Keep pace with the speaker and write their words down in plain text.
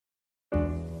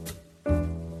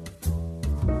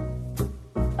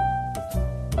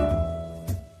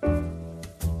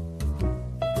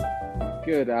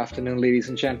Good afternoon, ladies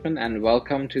and gentlemen, and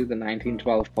welcome to the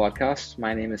 1912 podcast.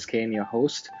 My name is Kane, your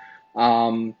host.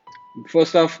 Um,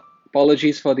 First off,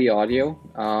 apologies for the audio.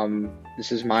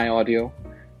 This is my audio.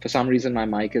 For some reason, my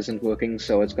mic isn't working,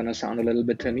 so it's going to sound a little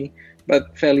bit tinny,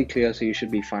 but fairly clear, so you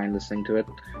should be fine listening to it.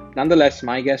 Nonetheless,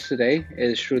 my guest today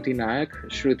is Shruti Naik.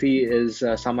 Shruti is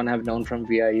someone I've known from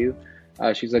VIU.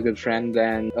 She's a good friend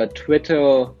and a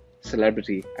Twitter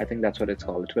celebrity. I think that's what it's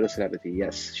called, a Twitter celebrity.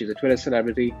 Yes, she's a Twitter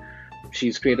celebrity.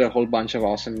 She's created a whole bunch of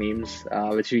awesome memes,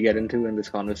 which we get into in this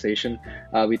conversation.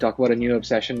 We talk about a new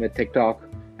obsession with TikTok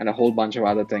and a whole bunch of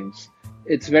other things.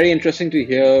 It's very interesting to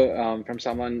hear from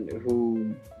someone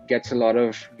who gets a lot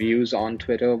of views on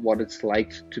Twitter what it's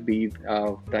like to be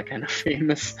that kind of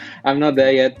famous. I'm not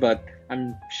there yet, but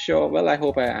I'm sure, well, I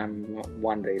hope I am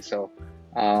one day. So,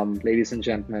 ladies and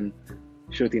gentlemen,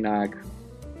 Shruti Naik,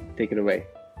 take it away.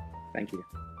 Thank you.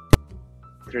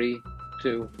 3,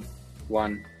 2,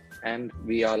 1. And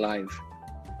we are live.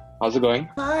 How's it going?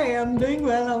 Hi, I'm doing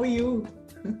well. How are you?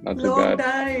 Not too Long bad.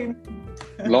 time.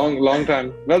 Long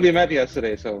time. Well, we met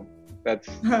yesterday, so that's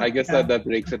I guess Yeah. that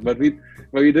breaks it. But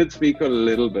we did speak a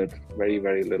little bit,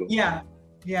 very little.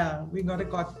 Yeah, we got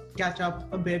to catch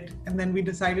up a bit, and then we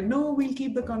decided, no, we'll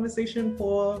keep the conversation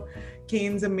for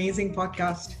Kane's amazing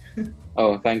podcast.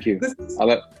 Oh, thank you.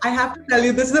 I have to tell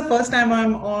you, this is the first time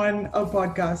I'm on a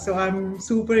podcast, so I'm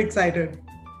super excited.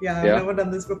 Yeah, I've never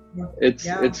done this before.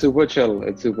 It's super chill.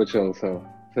 It's super chill. So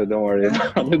don't worry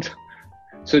about it.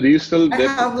 So do you still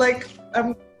dip? I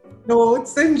have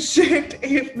notes and shit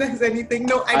if there's anything.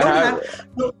 No, I don't have.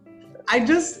 No, I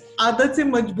just adat se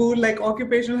majboor, like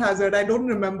occupational hazard. I don't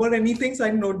remember anything, so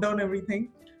I note down everything.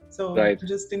 So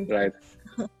just in right.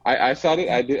 I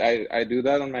do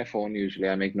that on my phone usually.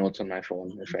 I make notes on my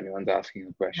phone if anyone's asking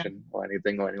a question or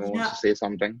anything, or anyone wants to say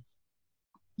something.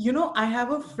 You know, I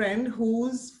have a friend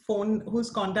whose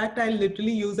contact I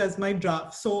literally use as my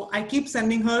draft. So I keep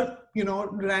sending her,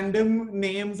 random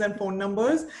names and phone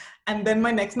numbers. And then my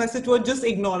next message was just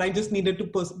ignore. I just needed to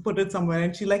put it somewhere.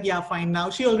 And she's like, yeah, fine. Now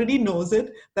she already knows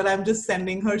it, that I'm just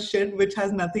sending her shit, which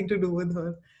has nothing to do with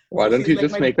her. Why don't you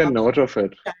just make a note of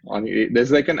it?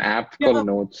 There's like an app called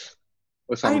Notes.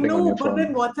 I know, but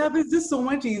then WhatsApp is just so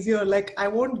much easier. Like I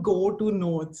won't go to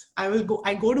notes. I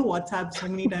go to WhatsApp so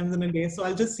many times in a day. So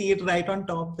I'll just see it right on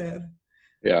top there.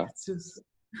 Yeah. It's just...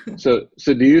 So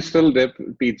do you still dip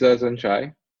pizzas in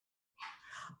chai?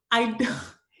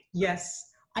 Yes.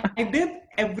 I dip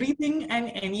everything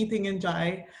and anything in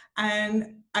chai.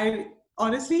 And I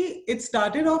honestly, it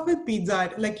started off with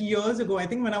pizza like years ago, I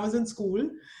think when I was in school.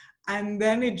 And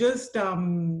then it just,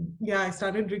 I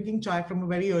started drinking chai from a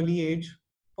very early age,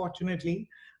 fortunately.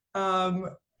 And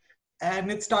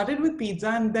it started with pizza,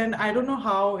 and then I don't know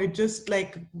how it just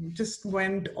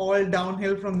went all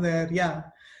downhill from there. Yeah.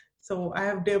 So I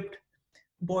have dipped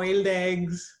boiled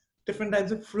eggs, different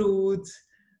types of fruits,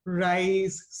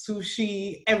 rice,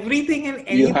 sushi, everything and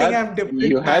anything I've dipped in chai.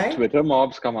 You had Twitter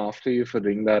mobs come after you for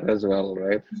doing that as well,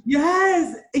 right?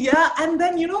 Yes. Yeah. And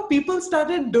then, people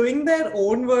started doing their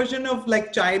own version of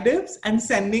like chai dips and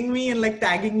sending me and like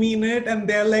tagging me in it. And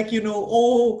they're like,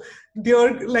 oh,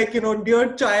 dear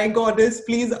chai goddess,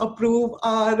 please approve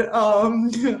our,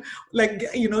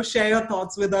 share your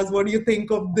thoughts with us. What do you think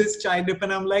of this chai dip?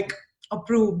 And I'm like,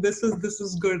 approve. This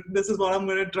is good. This is what I'm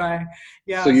going to try.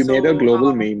 Yeah. So you made a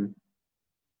global meme.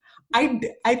 I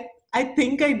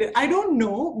think I did. I don't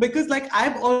know, because like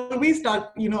I've always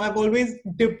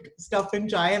dipped stuff in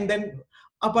chai, and then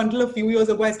up until a few years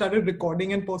ago, I started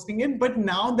recording and posting it. But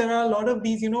now there are a lot of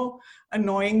these,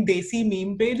 annoying desi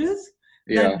meme pages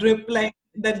that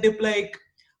dip like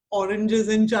oranges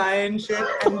in chai and shit.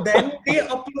 And then they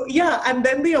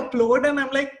upload, and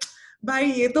I'm like,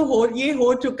 भाई ये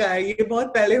हो चुका है, ये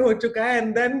बहुत पहले हो चुका है.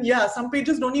 And then some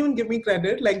pages don't even give me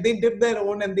credit, like they dip their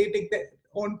own and they take their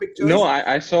own pictures. No,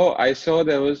 I saw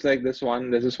there's this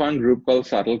one group called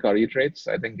Subtle Curry Traits.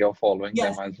 I think you're following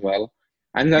them as well.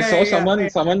 And I saw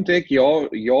someone take your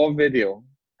video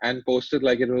and post it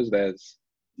like it was theirs.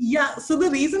 Yeah, so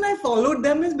the reason I followed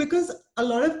them is because a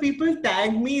lot of people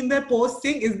tag me in their post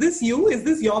saying, is this you? Is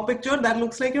this your picture? That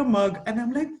looks like your mug. And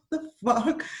I'm like, what the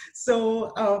fuck?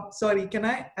 So, sorry, can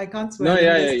I can't swear. No,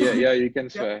 yeah, you can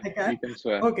swear. I can? You can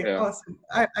swear. Okay, awesome.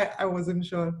 I wasn't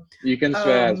sure. You can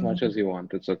swear as much as you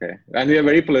want. It's okay. And we are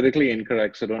very politically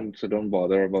incorrect, so don't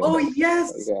bother about Oh, that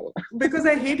yes, as well. because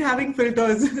I hate having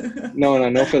filters.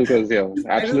 No filters here.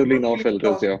 Absolutely no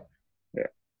filters here.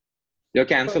 You're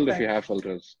cancelled if you have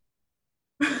filters.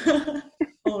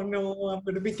 Oh no, I'm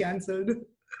going to be cancelled.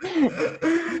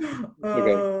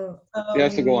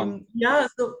 Okay. So go on. Yeah,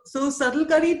 so subtle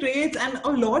curry traits, and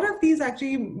a lot of these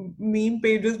actually meme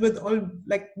pages with all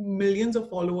like millions of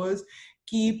followers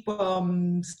keep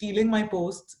stealing my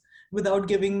posts without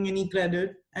giving any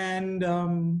credit. And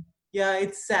yeah,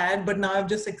 it's sad, but now I've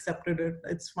just accepted it.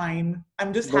 It's fine.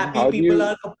 I'm just But happy how do people you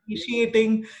are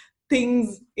appreciating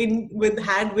things in with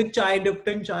had with chai, dipped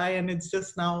in chai, and it's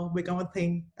just now become a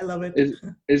thing. I love it. is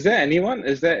is there any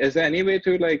way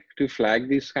to like to flag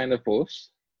these kind of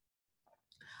posts?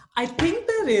 I think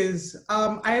there is.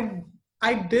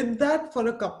 I did that for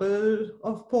a couple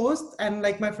of posts, and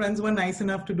like my friends were nice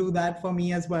enough to do that for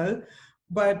me as well.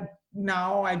 But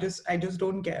now I just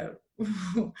don't care.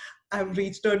 I've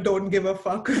reached a don't give a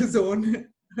fuck zone.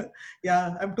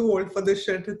 Yeah, I'm too old for this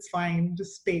shit. It's fine.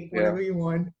 Just take Yeah. whatever you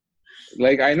want.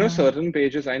 Like Yeah. I know certain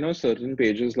pages,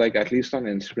 like at least on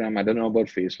Instagram. I don't know about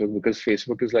Facebook because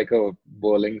Facebook is like a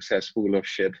whirling cesspool of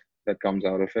shit that comes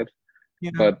out of it.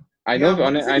 Yeah. But Yeah.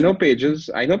 What is it? I know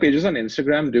pages on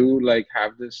Instagram do like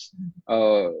have this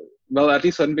well, at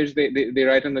least certain pages they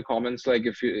write in the comments like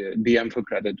if you DM for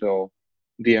credit or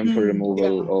DM for Yeah.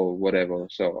 removal or whatever.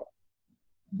 So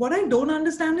What I don't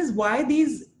understand is why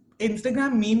these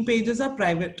Instagram meme pages are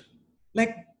private.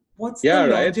 Like, what's the yeah,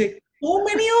 right. logic? So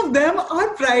many of them are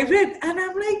private, and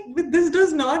I'm like, this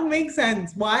does not make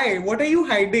sense. Why? What are you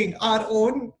hiding? Our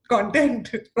own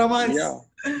content from us. Yeah.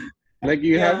 Like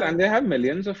you have Yeah. and they have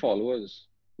millions of followers.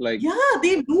 Like Yeah,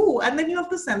 they do. And then you have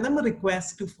to send them a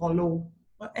request to follow.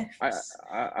 What I, else?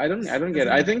 I don't get it.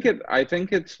 Doesn't make I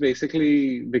think it's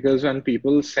basically because when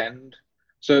people send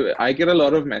so I get a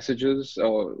lot of messages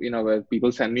or where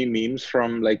people send me memes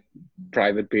from like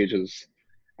private pages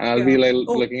and I'll be yeah. like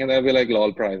Oh, looking at that, I'll be like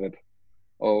lol private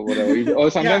or whatever. Or yeah.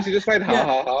 sometimes you just write ha Yeah.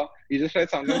 ha ha. You just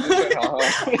write sometimes you just write ha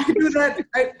ha. I do that.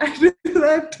 I do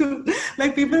that too.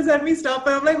 Like people send me stuff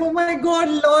and I'm like, oh my god,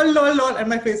 lol, lol, lol. And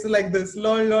my face is like this,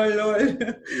 lol, lol, lol.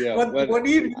 Yeah, What do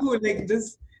you do? Like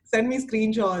just send me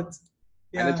screenshots.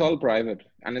 and it's Yeah. all private.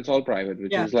 And it's all private,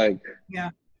 which Yeah. is like Yeah.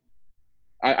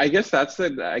 I guess that's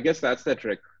the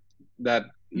trick that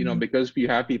Mhm. because you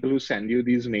have people who send you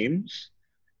these memes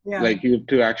Yeah. like you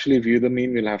to actually view the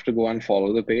meme you'll have to go and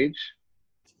follow the page.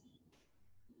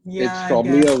 Yeah, It's I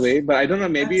probably guess. a way, but I don't know,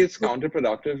 maybe That's it's true.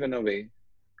 counterproductive in a way.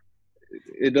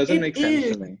 It doesn't It make sense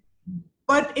is. to me.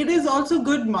 But it is also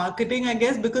good marketing, I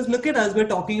guess, because look at us, we're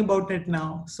talking about it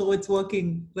now. So it's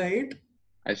working, right?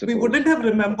 I We suppose. wouldn't have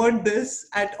remembered this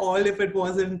at all if it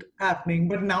wasn't happening.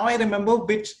 But now I remember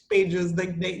which pages.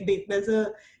 Like there's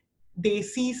a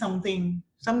Desi something,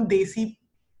 some Is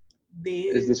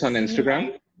this on Desi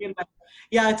Instagram? life.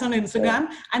 Yeah, it's on Oh, Instagram,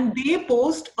 and they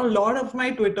post a lot of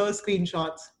my Twitter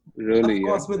screenshots. really? Of Yeah.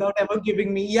 course, without ever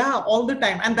giving me, yeah, all the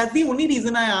time. And that's the only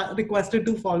reason I requested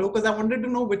to follow because I wanted to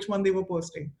know which one they were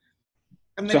posting.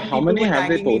 And So then how people many were have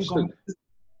they tagging me in posted? comments.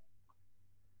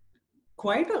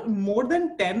 More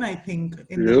than 10, I think,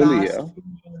 in the Really? last Yeah. few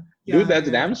years. Dude, Yeah, that's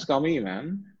yeah, damn yeah. scummy,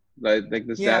 man. Like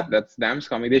this Yeah, that's damn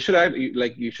scummy. They should have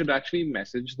like you should actually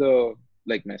message the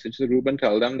group and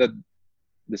tell them that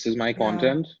this is my yeah.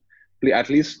 content.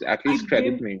 Please, at I least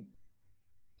credit did. me.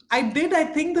 I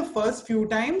think, the first few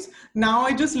times. Now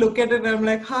I just look at it and I'm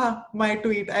like, ha, my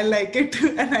tweet. I like it.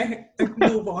 And I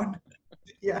move on.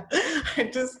 Yeah. I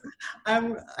just,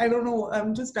 I don't know.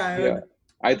 I'm just Yeah. tired.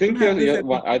 I I don't think have this I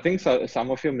energy. think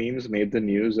some of your memes made the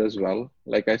news as well.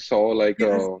 Like Yes.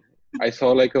 I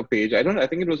saw like a page. I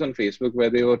think it was on Facebook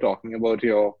where they were talking about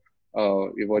your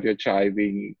chai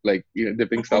being like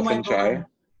dipping Oh stuff my in chai God.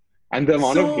 and the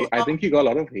amount of hate. So, I think you got a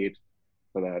lot of hate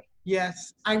for that.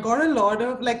 yes, I got a lot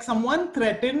of like someone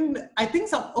threatened. I think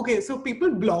okay, so people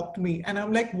blocked me, and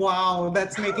I'm like, wow,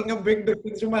 that's making a big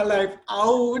difference to my life.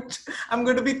 Ouch. I'm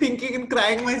going to be thinking and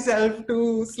crying myself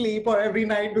to sleep or every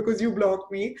night because you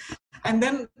blocked me. And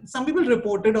then some people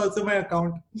reported also my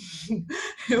account.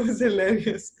 It was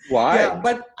hilarious. Yeah, Why?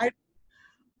 but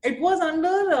it was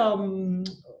under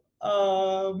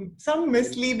some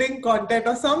misleading content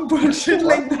or some bullshit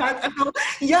What? like that.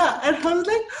 Yeah, and I was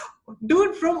like,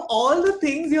 dude, from all the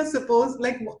things you're supposed,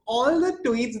 like all the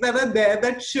tweets that are there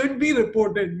that should be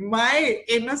reported, my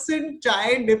innocent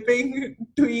chai dipping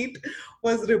tweet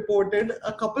was reported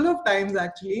a couple of times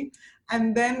actually.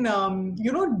 And then,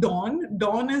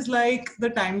 Dawn is like the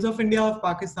Times of India of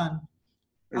Pakistan.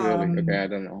 Really? Okay, Um, I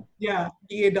don't know. yeah,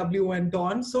 DAW and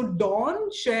Dawn. So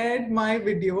Dawn shared my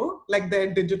video, like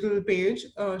their digital page,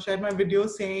 shared my video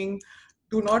saying,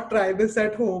 "Do not try this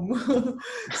at home."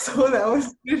 So that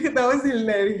was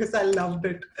hilarious. I loved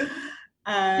it,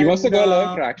 You must have and got a lot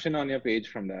of traction on your page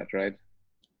from that, right?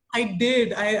 I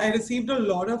did. I received a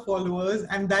lot of followers,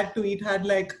 and that tweet had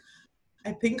like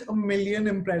I think a million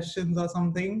impressions or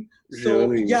something. So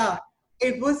Really? yeah,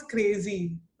 it was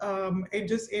crazy.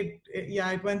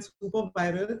 it went super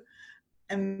viral.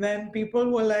 And then people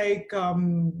were like,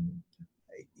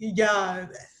 yeah,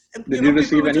 Did you people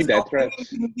receive were any just death talking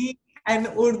threats? in Hindi and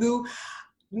Urdu.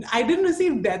 I didn't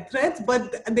receive death threats,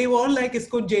 but they were like,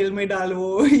 "Isko jail mein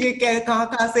dalo." ये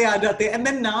kahan se aa jate? And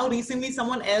then now recently,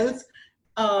 someone else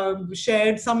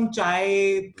shared some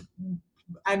chai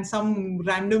and some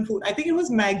random food. I think it was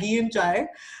Maggie and chai.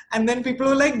 And then people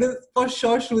were like, "This for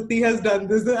sure, Shruti has done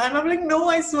this." And I'm like, "No,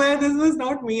 I swear this was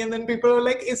not me." And then people were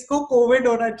like, "Isko COVID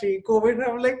hona chahiye." COVID. And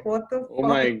I'm like, "What the Oh fuck?"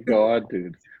 my God,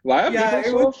 dude. Why are Yeah, people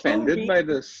it so was so offended mean. by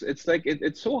this? It's like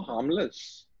it's so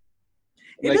harmless.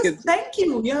 It Like is, it's thank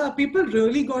you. Yeah, people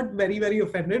really got very, very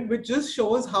offended, which just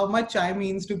shows how much chai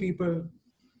means to people.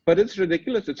 but it's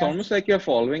ridiculous. It's Yeah, almost like you're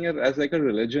following it as like a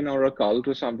religion or a cult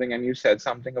or something, and you said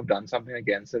something or done something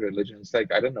against the religion. It's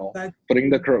like I don't know, that's putting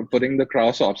the true. putting the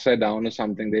cross upside down or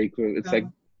something. It's like Yeah.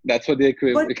 that's what they're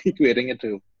But equating it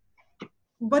to.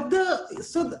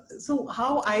 so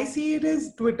how I see it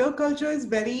is Twitter culture is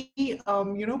very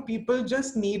people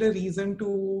just need a reason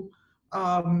to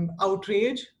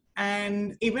outrage,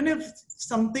 and even if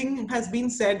something has been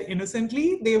said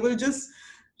innocently, they will just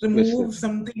Twist remove it,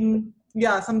 something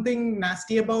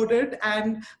nasty about it.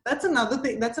 And that's another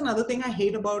thing I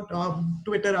hate about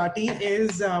Twitterati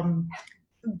is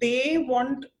they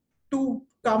want to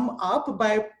come up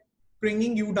by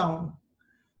bringing you down.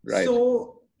 right?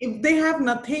 So if they have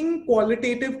nothing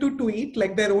qualitative to tweet,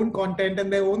 like their own content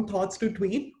and their own thoughts to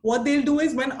tweet, what they'll do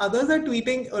is when others are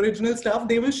tweeting original stuff,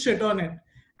 they will shit on it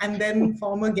and then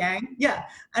form a gang. Yeah,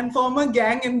 and form a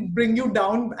gang and bring you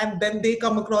down, and then they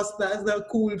come across as the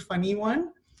cool, funny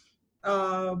one.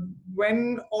 Uh,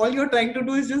 when all you're trying to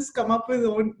do is just come up with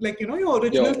own, like your Your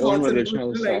original own thoughts and original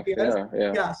original stuff. ideas. Yeah,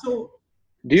 yeah. Yeah. So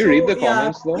Do you read so the yeah,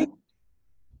 comments though?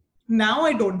 now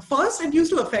I don't. First, it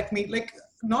used to affect me. Like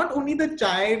not only the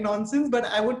chai nonsense, but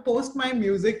I would post my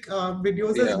music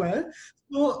videos as Yeah, well.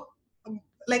 So,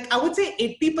 like I would say,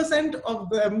 80% of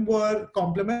them were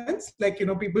compliments. Like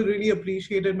people really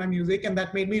appreciated my music, and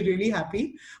that made me really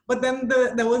happy. But then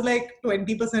there was like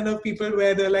 20% of people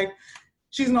where they're like,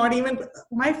 she's not even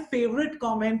my favorite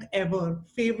comment ever.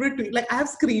 Favorite tweet. Like I have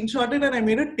screenshotted and I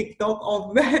made a TikTok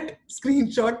of that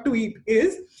screenshot tweet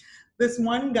is this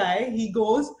one guy, he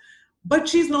goes, but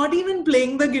she's not even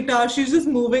playing the guitar, she's just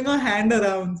moving her hand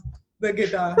around the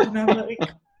guitar. And I'm like,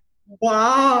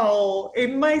 wow,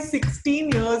 in my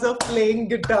 16 years of playing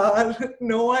guitar,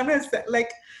 no one has said,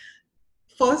 like,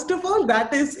 first of all,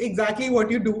 that is exactly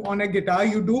what you do on a guitar.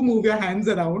 You do move your hands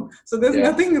around. So there's yeah,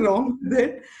 nothing wrong with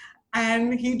it.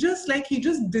 And he just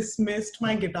dismissed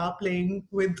my guitar playing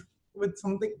with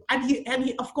something. And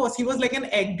he of course he was like an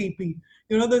egg DP.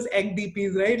 You know those egg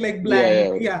DPs, right? Like yeah,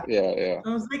 blank. yeah, Yeah. yeah, yeah. I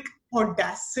was like,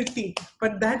 audacity.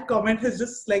 But that comment has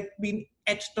just like been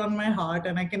etched on my heart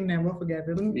and I can never forget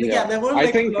it. And yeah, Yeah, there were I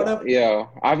like a think lot of yeah,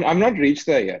 I've not reached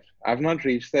there yet. I've not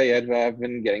reached there yet where I've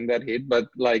been getting that hate, but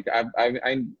like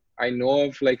I know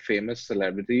of like famous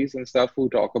celebrities and stuff who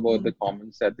talk about the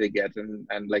comments that they get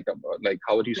and like about like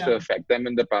how it used to yeah, affect them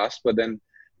in the past, but then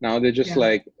now they're just yeah,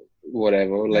 like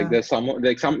whatever. Like yeah. there's some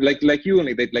like you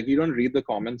only like you don't read the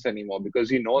comments anymore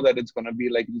because you know that it's gonna be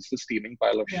like just a steaming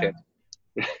pile of Yeah. shit.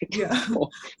 Yeah.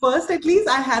 First, at least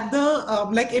I had the,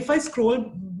 like, if I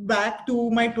scroll back to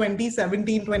my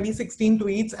 2017, 2016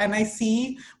 tweets and I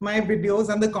see my videos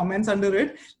and the comments under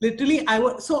it, literally,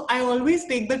 so I always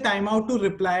take the time out to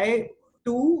reply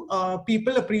to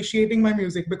people appreciating my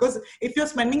music, because if you're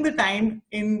spending the time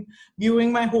in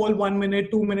viewing my whole 1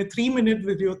 minute, 2 minute, 3 minute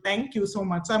video, thank you so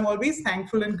much. So I'm always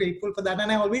thankful and grateful for that.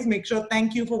 And I always make sure,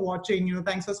 thank you for watching,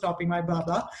 thanks for stopping by, blah,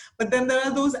 blah. But then there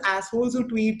are those assholes who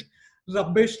tweet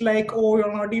rubbish like, oh,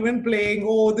 you're not even playing,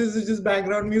 oh, this is just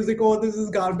background music, oh, this is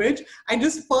garbage. I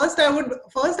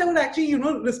would actually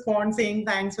respond saying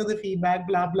thanks for the feedback,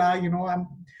 blah blah. I'm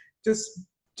just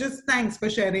just thanks for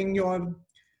sharing your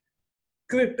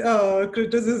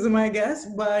criticism, I guess.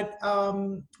 But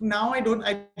now I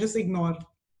just ignore.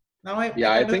 Now I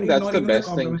Yeah, I kind of think that's ignore the even the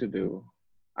best thing compliment. to do.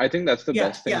 I think that's the Yeah,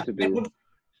 best thing yeah, to do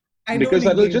I because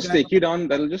don't engage.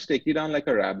 that'll just take you down like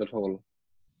a rabbit hole,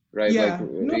 right? Like Yeah,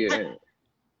 no, yeah,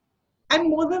 and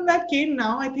more than that, Kane,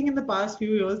 now I think in the past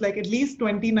few years, like at least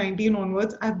 2019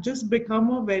 onwards, I've just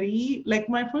become a very, like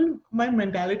my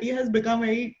mentality has become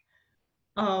very,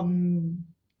 um,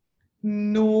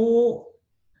 no,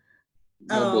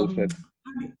 no um, bullshit.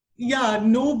 yeah,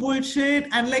 no bullshit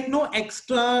and like no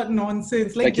extra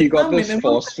nonsense. Like Like you got jitna this minimum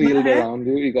force karna field hai, around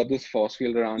you, you got this force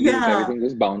field around you which yeah, everything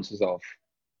just bounces off.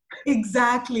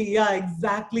 Exactly. Yeah,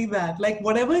 exactly that. Like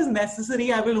whatever is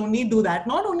necessary, I will only do that.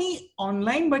 Not only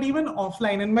online, but even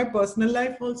offline in my personal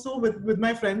life also with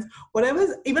my friends. Whatever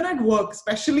is even at work,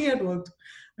 especially at work.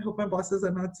 I hope my bosses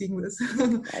are not seeing this.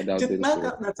 I doubt they'll जितना say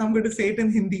it. that's I'm going to say it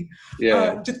in Hindi.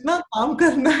 Yeah. जितना काम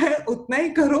करना है उतना ही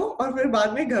करो और फिर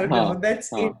बाद में घर Huh. जाओ. That's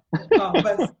Huh. it. हाँ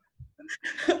बस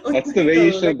उतना ही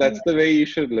करो. Like That's the way you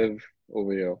should live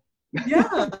over here.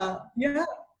 yeah.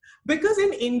 Because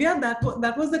in India,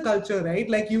 that was the culture, right?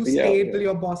 Like you Yeah, stay till yeah.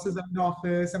 your boss is in the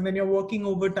office, and then you're working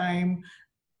overtime.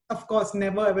 Of course,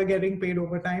 never ever getting paid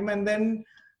overtime. And then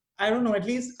I don't know. At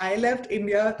least I left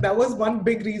India. That was one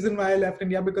big reason why I left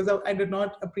India because I did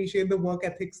not appreciate the work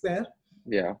ethics there.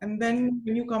 Yeah. And then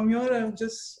when you come here,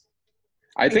 just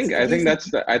it's I at think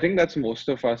least I think that's most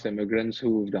of us immigrants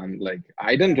who've done, like,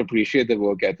 I didn't appreciate the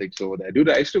work ethics over there. Dude,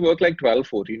 I used to work like 12,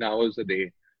 14 hours a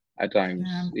day at yeah. times,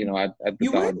 at the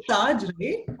You were Taj. in Taj,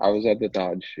 right? I was at the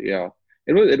Taj. Yeah.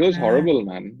 It was Man. horrible,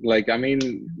 man. Like, I mean,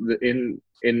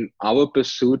 in our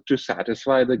pursuit to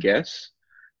satisfy the guests,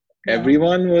 Yeah.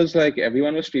 everyone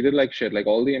was treated like shit. Like,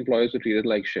 all the employees were treated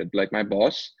like shit. Like, my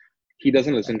boss, he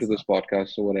doesn't listen to That's this podcast,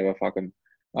 so whatever, fuck him.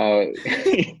 Uh,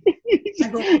 I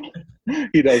hope.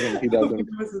 he I hope it doesn't.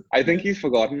 was. I think Yeah. he's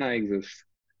forgotten I exist.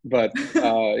 But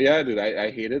yeah, dude, I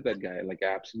hated that guy. Like,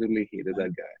 I absolutely hated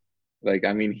that guy. Like,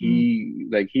 I mean,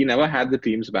 Mm. he never had the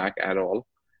teams back at all.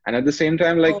 And at the same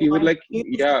time, like, Oh, he would, I like, hate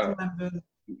those yeah, team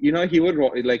members. he would,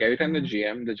 like, every time the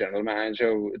Yeah. GM, the general manager,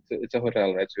 it's a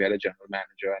hotel, right? So we had a general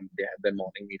manager and they had their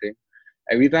morning meeting.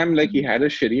 Every time, like, he Mm. had a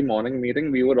shitty morning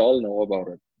meeting, we would all know about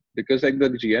it. Because, like, the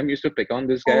GM used to pick on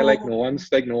this guy Oh, like no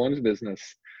one's business.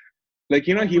 Like,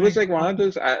 oh he my was like one of God.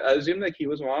 those, I assume, like, he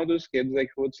was one of those kids, like,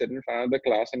 who would sit in front of the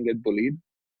class and get bullied,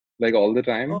 like, all the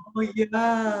time. Oh,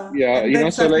 yeah. Yeah, And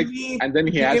then so, like, suddenly and then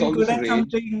he has became all good this at rage.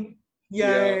 something. Yeah,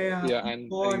 Yeah, yeah, yeah. yeah, Oh, and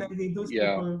God, I hate those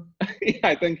yeah, people.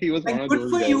 I think he was one Like, of good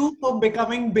those for guys. you for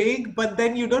becoming big, but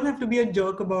then you don't have to be a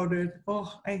jerk about it.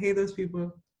 Oh, I hate those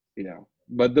people. Yeah,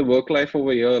 but the work life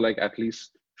over here, like, at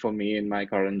least for me in my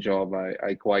current job,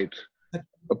 I quite That-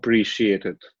 appreciate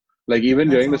it. Like, That's awesome. even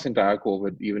during this entire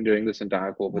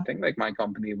Yeah. COVID thing, like, my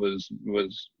company was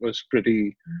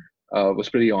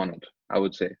pretty on it, I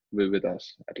would say, with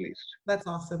us at least. That's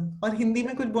awesome. और हिंदी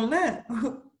में कुछ बोलना है?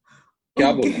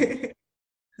 क्या बोलना है? उनके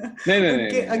नहीं नहीं नहीं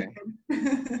उनके नहीं नहीं.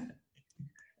 again.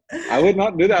 I would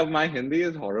not do that. My Hindi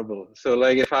is horrible. So,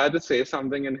 like, if I had to say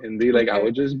something in Hindi, like, I Okay.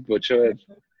 would just butcher it.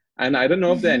 And I don't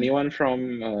know if there anyone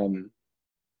from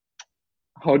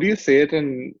how do you say it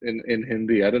in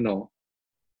Hindi? I don't know.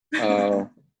 Uh,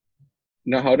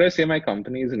 now, how do I say my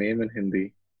company's name in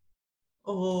Hindi?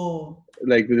 Oh,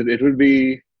 Like, it would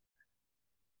be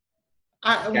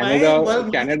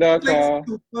mine Canada is like ka,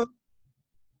 super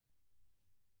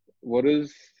what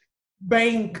is,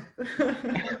 bank.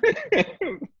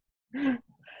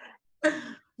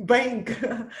 Bank.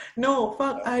 No,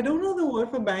 fuck. I don't know the word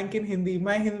for bank in Hindi.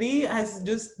 My Hindi has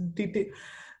just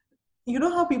you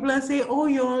know how people are saying, oh,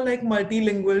 you're like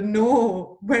multilingual.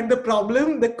 No, but the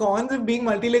cons of being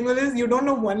multilingual is you don't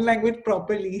know one language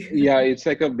properly. yeah, it's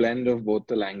like a blend of both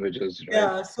the languages, right?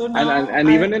 Yeah, so And now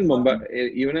even in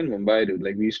Mumbai, dude,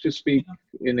 like, we used to speak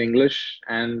yeah, in English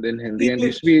and in Hindi, and it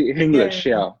used to English. be Yeah, yeah, English,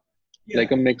 yeah. yeah,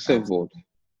 like Yeah, a mix of both. absolutely.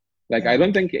 Like, I Yeah.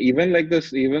 don't think even like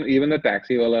this, even the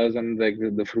taxi walas and, like,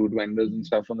 the fruit vendors and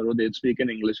stuff on the road, they'd speak in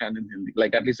English and in Hindi.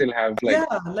 Like, at least they'll have, like,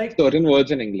 Yeah, like certain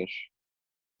words in English.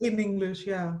 in English,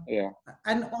 yeah. Yeah.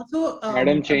 And also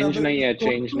Madam, change another nahi hai, go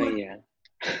change to nahi hai.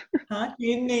 हाँ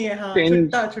chain नहीं है हाँ Change,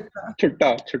 छुट्टा छुट्टा. chutta,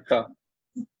 chutta.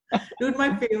 Dude, my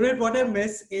favorite, what I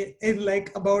miss in like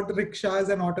about rickshaws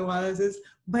and auto wallahs is,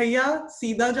 भैया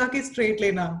सीधा जाके straight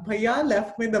लेना, भैया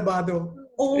left में दबा दो.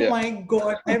 Oh Yeah. my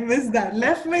God, I miss that.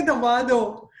 Left में दबा दो.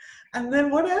 And then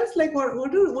what else? Like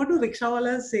what do rickshaw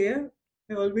wallahs say?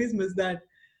 I always miss that.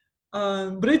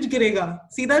 Bridge गिरेगा.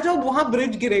 सीधा जाओ वहाँ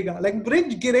bridge गिरेगा. Like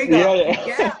bridge गिरेगा. Yeah, yeah.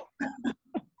 Yeah,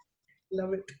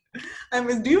 love it. I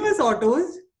miss. Do you miss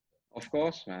autos? Of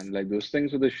course, man. Like, those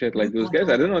things were the shit. I Like, miss those guys,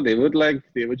 I autos. don't know,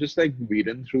 they were just like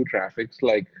weeding through traffics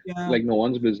Yeah. like no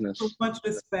one's So business. much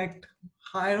respect.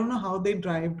 I don't know how they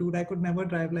drive, dude. I could never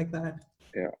drive like that.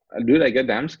 Yeah. Dude, I get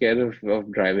damn scared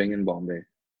of driving in Bombay.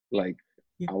 Like,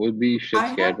 Yeah. I would be shit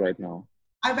I scared have right now.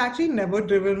 I've actually never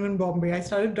driven in Bombay. I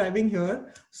started driving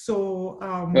here. So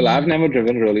Well, I've never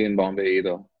driven really in Bombay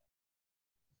either.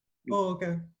 oh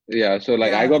okay. Yeah, so,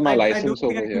 like, I Yeah, got my I don't license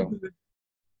think over I here. could do it.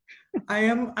 I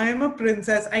am a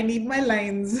princess. I need my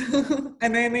lines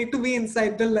and I need to be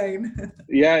inside the line.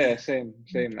 Yeah, yeah, same,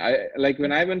 same. I like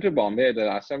when I went to Bombay, the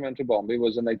last time I went to Bombay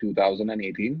was in like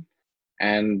 2018.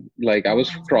 And like I Oh, was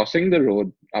crossing the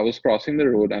road. I was crossing the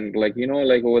road, and like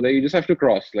like over there, you just have to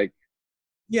cross. Like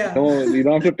yeah. no, you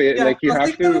don't have to pay. Yeah, Like you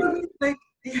crossing have the to. road is like,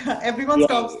 yeah, everyone Yeah,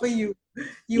 stops for you.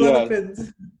 You are the yeah, prince.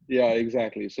 yeah,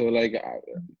 exactly. So like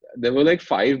there were like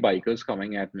five bikers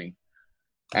coming at me,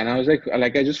 and I was like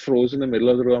I just froze in the middle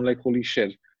of the road. I'm like, holy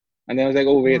shit! And then I was like,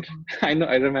 oh Wow. wait, I know,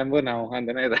 I remember now. And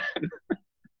then I ran.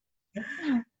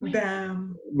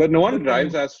 Damn. But no one The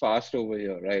drives prince. as fast over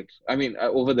here, right? I mean,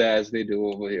 over there as they do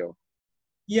over here.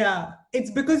 Yeah,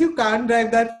 it's because you can't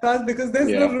drive that fast because there's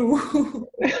no Yeah, room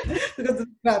because of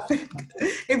traffic.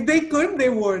 If they could, they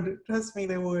would. Trust me,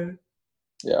 they would.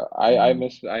 yeah.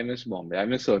 Mm. I miss Bombay. I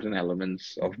miss certain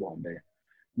elements of Bombay.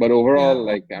 But overall,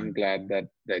 Yeah, like I'm glad that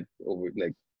over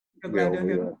like you're we're glad you're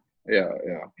over here. here. Yeah,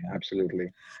 yeah, Yeah. absolutely.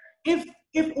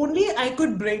 If only I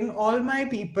could bring all my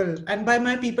people, and by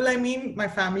my people I mean my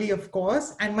family, of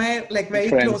course, and my like very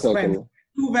Friend close friends circle.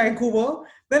 to Vancouver,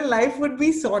 then life would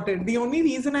be sorted. The only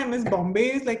reason I miss Bombay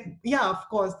is like, yeah, of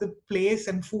course, the place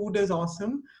and food is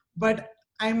awesome, but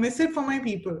I miss it for my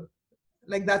people.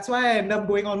 Like that's why I end up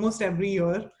going almost every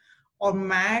year, or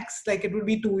max like it would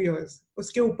be 2 years.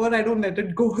 Uske upar I don't let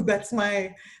it go. That's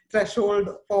my threshold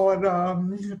for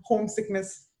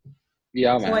homesickness.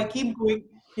 Yeah, So I man. keep going.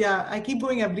 Yeah, I keep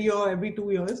going every year, every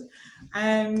 2 years,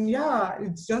 and yeah,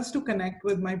 it's just to connect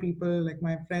with my people, like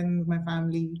my friends, my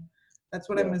family. That's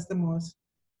what I Yeah, miss the most.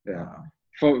 yeah.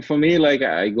 Yeah. For me, like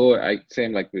I go, I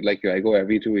same like you. I go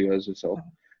every 2 years or so.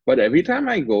 But every time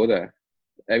I go Yeah.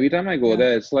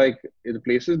 there, it's like the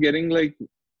place is getting like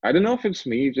I don't know if it's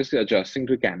me just adjusting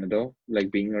to Canada, like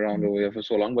being around over here for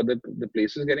so long, but the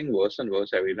place is getting worse and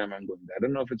worse every time I'm going there. I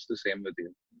don't know if it's the same with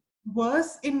you.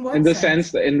 Worse in In what the sense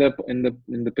sense? that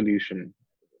in the pollution,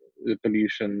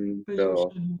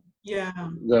 Pollution. Yeah.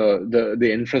 the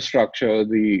infrastructure,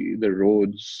 the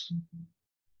roads.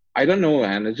 I don't know,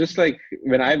 man. It's just like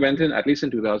when I went in, at least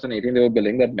in 2018, they were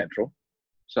building that metro.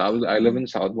 So I live Mm. in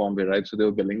South Bombay, right? So they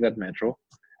were building that metro,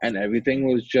 and everything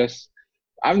was just.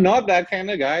 I'm not that kind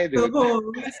of guy, dude.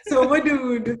 So,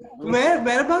 dude,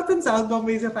 whereabouts in South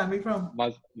Bombay is your family from?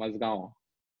 Mazgaon,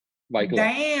 Vaikla,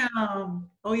 Damn.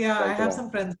 Oh yeah, I have Vaikla.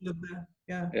 some friends who live there.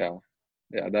 Yeah. Yeah,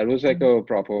 yeah. That was like Mm. a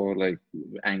proper like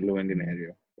Anglo-Indian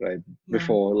area, right? Yeah.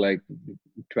 Before like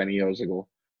 20 years ago.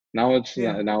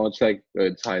 Yeah. Now it's like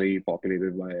it's highly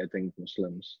populated by I think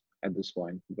Muslims at this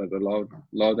point, but a lot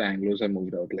of the Anglos have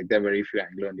moved out. Like there are very few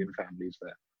Anglo-Indian families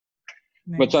there.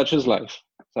 But Nice. such is life.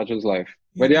 Such is life.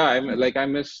 But Yeah. yeah, I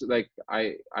miss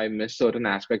I miss certain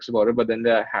aspects about it. But then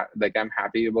like I'm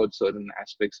happy about certain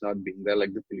aspects not being there,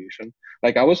 like the pollution.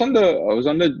 Like I was on the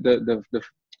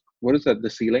what is that, the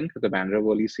ceiling, the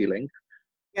Bandra ceiling,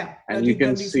 Yeah. and you Rajiv can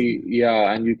Gandhi Ceiling. see,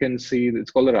 yeah, and you can see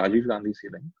it's called the Rajiv Gandhi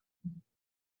ceiling.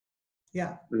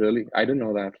 Yeah. Really, I didn't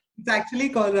know that. It's actually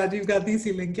called Rajiv Gandhi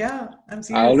Ceiling. Yeah, I'm I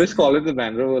serious. always call it the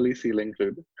Bandra ceiling,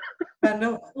 dude.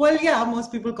 And, well, yeah,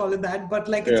 most people call it that, but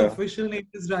like its Yeah, official name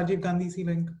is Rajiv Gandhi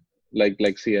Ceiling. like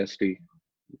CST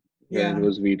when it Yeah.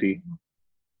 was VT.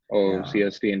 Or Yeah.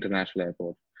 CST International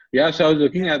Airport. Yeah, so Yeah.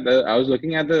 I was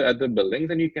looking at the buildings,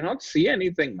 and you cannot see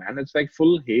anything, man. It's like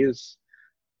full haze.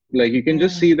 Like you can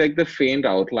just Oh. see like the faint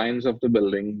outlines of the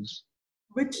buildings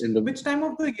in the. Which time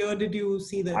of the year did you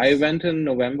see I this? went in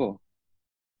November,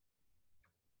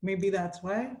 Maybe that's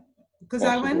why. Because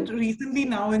I went possibly. recently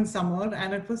now in summer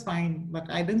and it was fine, but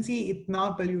I didn't see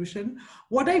itna pollution.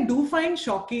 What I do find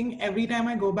shocking every time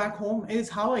I go back home is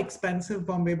how expensive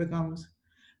Bombay becomes.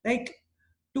 Like,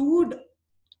 dude,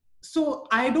 so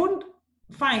I don't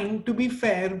find, to be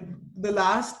fair, the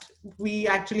last we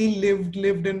actually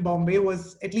lived in Bombay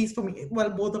was, at least for me,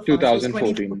 well, both of us, was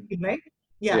 2014. 2014, right?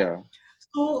 Yeah. Yeah,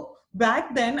 So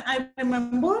back then, I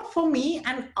remember for me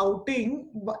an outing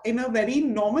in a very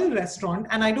normal restaurant,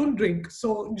 and I don't drink,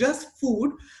 so just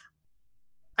food.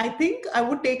 I think I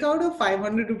would take out a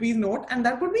 500 rupees note, and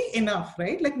that would be enough,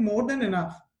 right? Like more than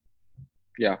enough,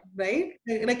 yeah, right?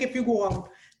 Like if you go out.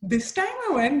 This time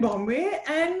I went Bombay,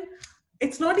 and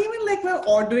it's not even like we're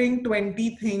ordering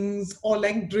 20 things or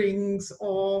like drinks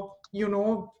or,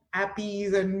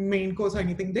 appies and main course or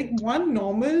anything. Like one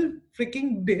normal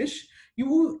freaking dish,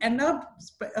 you end up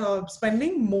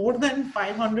spending more than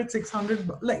 500, 600,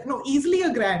 like, no, easily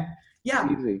a grand. Yeah.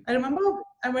 easy. I remember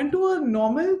I went to a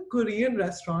normal Korean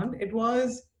restaurant. It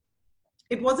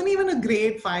wasn't even a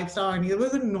great 5 star, and it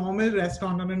was a normal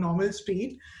restaurant on a normal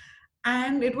street.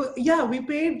 And it was, yeah, we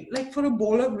paid like for a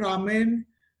bowl of ramen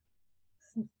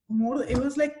more, it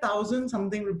was like thousand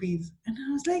something rupees. And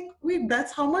I was like, wait,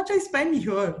 that's how much I spend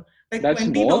here. Like That's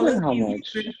 $20 more than how easy much.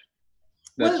 spend.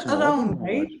 Well, That's more than around, how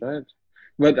right? much, right?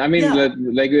 But I mean, Yeah,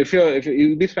 like if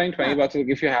you'll be spending 20 yeah, bucks, like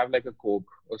if you have like a Coke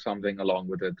or something along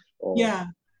with it, or yeah.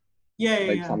 Yeah, yeah,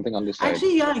 like yeah. something on the side.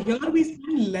 Actually, yeah, here we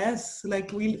spend less.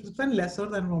 Like we spend lesser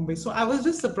than Bombay. So I was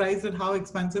just surprised at how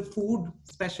expensive food,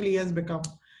 especially, has become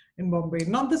in Bombay.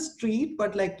 Not the street,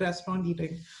 but like restaurant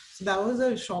eating. So that was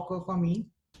a shocker for me.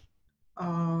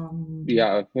 Um,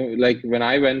 Yeah, like when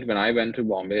I went to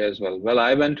Bombay as well. Well,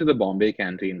 I went to the Bombay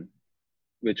canteen,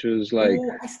 which was like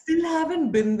oh, I still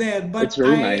haven't been there, it's but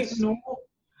really I nice. know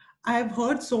I've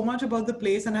heard so much about the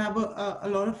place, and I have a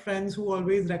lot of friends who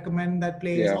always recommend that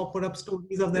place Yeah, or put up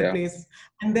stories of that yeah. place.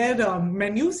 And their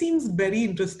menu seems very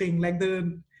interesting, like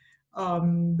the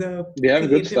They have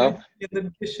good creativity stuff. in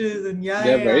the dishes, and yeah,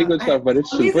 They have yeah, very yeah. good stuff, but It's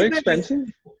it's always super in my list.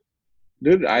 expensive.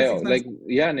 Dude, I It's like expensive.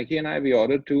 yeah, Nikki and I we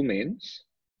ordered two mains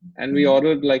and we Hmm.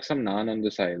 ordered like some naan on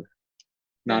the side.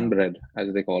 Yeah. Naan bread,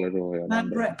 as they call it over here, naan Naan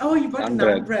bread. bread. Oh, you got Naan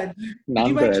bread. naan bread. Did you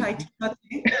Naan buy bread. chai tea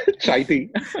latte Chai tea.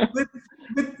 with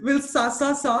with salsa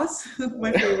sauce?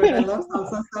 My favorite. I love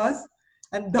salsa sauce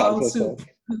and dal Salsa soup.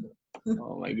 sauce.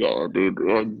 Oh my God, dude.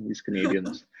 Oh, these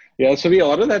Canadians. Yeah, so we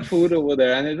ordered that food over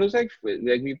there and it was like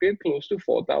we paid close to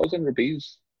 4,000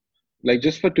 rupees. Like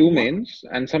just for two What? mains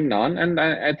and some naan and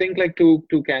I think like two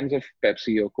cans of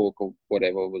Pepsi or Coke or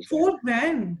whatever was there. 4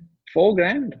 grand. 4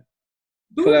 grand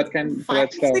for Dude, for five,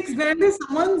 that stuff. 6 grand is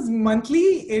someone's monthly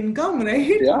income,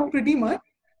 right? Yeah, Pretty much.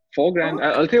 4 grand.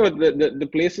 Fuck. I'll tell you what, the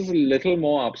place is a little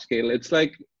more upscale. It's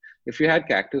like if you had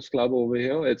Cactus Club over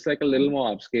here, it's like a little more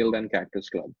upscale than Cactus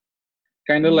Club.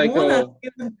 Kind of like More a,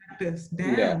 upscale than practice.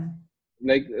 yeah, Damn.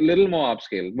 like a little more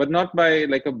upscale, but not by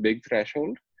like a big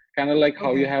threshold. Kind of like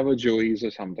how you Okay. have a Joey's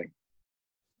or something,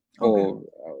 Okay.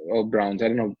 or Browns. I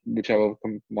don't know whichever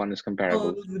one is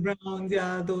comparable. Those browns,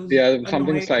 yeah, those Yeah, something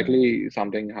annoying. slightly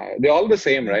something higher. They're all the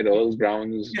same, right? Earls,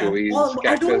 Browns, Yeah. Joey's, Oh, I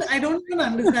Cactus. don't even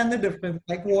understand the difference.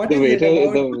 Like, what The is it waiter,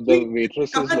 about? the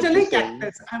waitresses Papa look the chale same.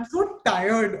 cactus. I'm so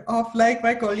tired of like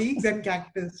my colleagues and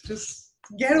cactus. Just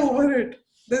get over it.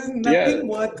 There's Yeah, nothing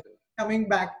worth coming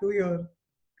back to here.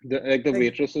 the Like,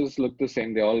 waitresses look the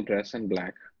same. They all dress in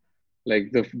black.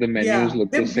 Like the menus yeah,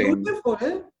 look the they're same.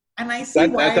 beautiful, and I see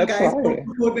why That's guys want why.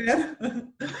 to go there.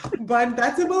 But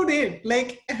that's about it.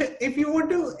 Like, if you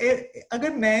want to,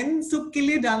 अगर नैन सुख के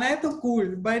लिए जाना है तो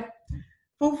cool. But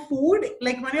for food,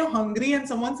 like when you're hungry and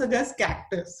someone suggests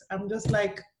cactus, I'm just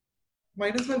like,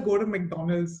 might as well go to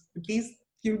McDonald's. At least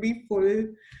you'll be full.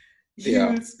 Yeah,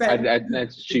 You'll spend.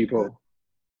 it's cheaper.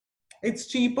 It's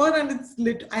cheaper and it's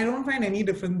lit. I don't find any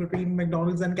difference between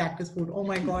McDonald's and cactus food. Oh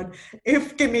my god!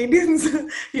 If Canadians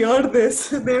hear this,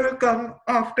 they will come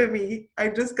after me. I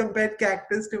just compared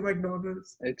cactus to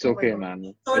McDonald's. It's Oh my okay, god! man.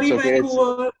 It's Sorry, okay.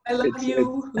 Vancouver. I love It's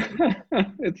you.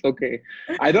 it's okay.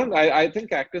 I think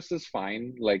Cactus is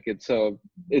fine. Like it's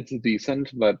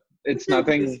decent, but it's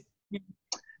nothing.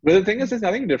 But the thing is, there's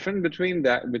nothing different between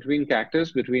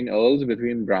Cactus, between Earls,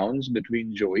 between Browns,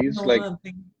 between Joey's. No,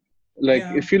 nothing. Like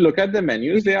Yeah. if you look at the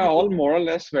menus, they are all Beautiful. more or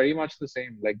less very much the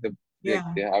same. Yeah.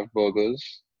 They have burgers,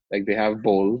 like they have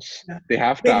bowls, Yeah. they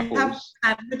have They have tacos.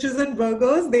 sandwiches and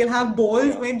burgers. They'll have bowls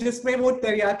Yeah. में जिसमें वो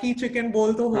teriyaki chicken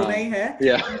bowl तो होना Huh. ही है.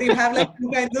 Yeah. And they'll have like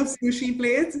two kinds of sushi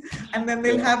plates, and then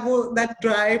they'll Yeah. have that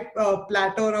dry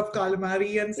platter of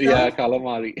calamari and Yeah. stuff.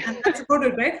 Calamari. And that's about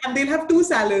it, right? And they'll have two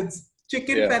salads: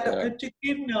 Yeah. Yeah.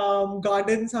 chicken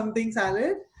garden something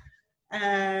salad,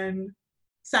 and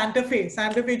Santa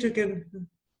Fe chicken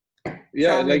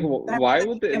Yeah, like salad. That's why like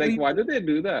would they like every why do they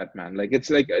do that, man? Like it's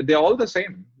like they're all the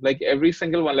same. Like every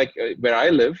single one. Like where I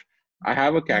live, I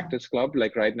have a yeah. Cactus Club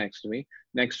like right next to me.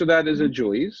 Next to that is a Mhm.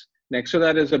 Joey's. Next to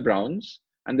that is a Browns,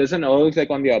 and there's an Earl's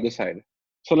like on the other side.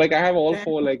 So like I have all Then,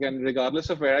 four. Like and regardless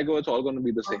of where I go, it's all going to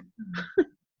be the same.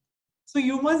 so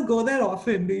you must go there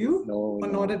often, do you? No, Or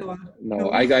not no, at all? no.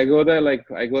 No. I go there like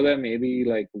I go there maybe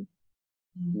like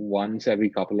Mm. once every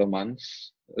couple of months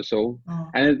or so, Oh.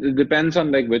 and it depends on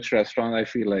like which restaurant I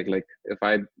feel like. Like if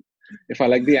I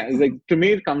like the like to me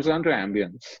it comes down to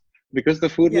ambience because the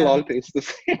food will Yeah, all taste the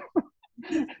same.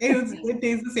 it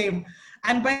tastes the same.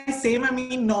 And by same, I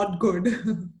mean not good.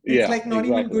 It's Yeah, like not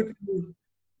even exactly. good food.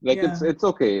 Like Yeah. it's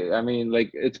okay. I mean,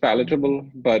 like it's Mm. palatable,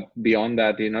 but beyond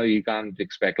that, you can't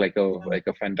expect Yeah, like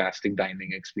a fantastic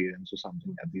dining experience or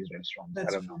something at these restaurants. I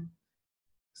that's don't know. true.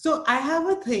 So I have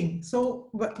a thing. So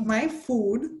my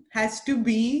food has to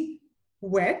be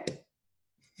wet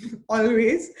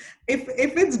always. If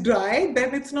it's dry,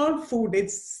 then it's not food,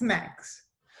 it's snacks.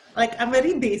 Like I'm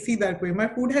very desi that way. My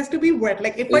food has to be wet.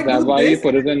 Like if Is I that do why you this,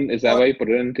 put it in? Is that why you put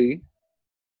it in tea?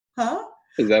 huh?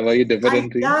 Is that why you dip it I in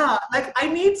tea? yeah, like I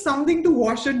need something to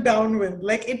wash it down with.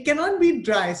 Like it cannot be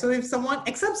dry. So if someone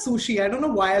except sushi, I don't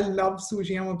know why I love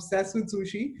sushi. I'm obsessed with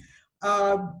sushi.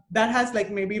 That has like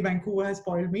maybe Vancouver has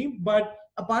spoiled me. But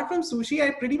apart from sushi,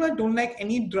 I pretty much don't like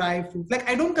any dry food. Like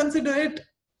I don't consider it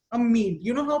a meal.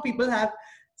 You know how people have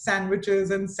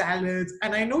sandwiches and salads,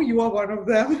 and I know you are one of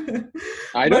them.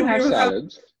 I don't but have you have,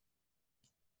 salads.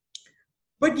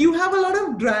 but you have a lot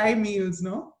of dry meals,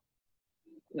 no?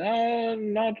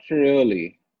 Not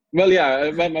really. Well,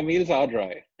 yeah, my meals are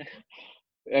dry.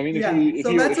 I mean, Yeah.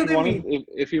 So that's if what you I want mean. to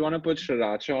if you want to put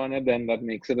sriracha on it, then that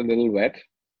makes it a little wet.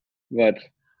 But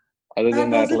other than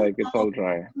That that, doesn't like it's count. all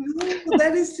dry. No,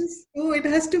 that is just no. It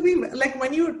has to be like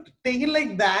when you take it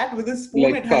like that with a spoon.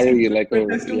 Like It has to curry, drip. like It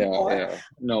a has to yeah, pour. yeah.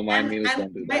 No, my meals And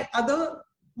don't do that.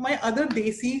 my other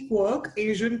desi quirk,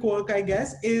 Asian quirk, I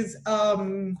guess, is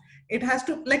it has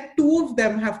to like two of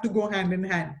them have to go hand in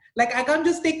hand. Like I can't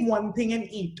just take one thing and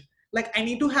eat. Like I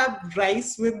need to have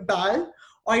rice with dal,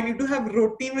 or I need to have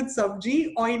roti with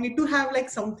sabji, or I need to have like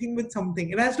something with something.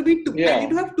 It has to be two. I need Yeah,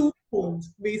 to have two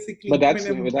spoons but basically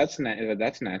minimum.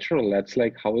 that's natural. That's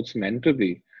like how it's meant to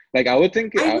be. Like I I would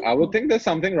know. think there's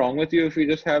something wrong with you if you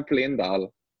just have plain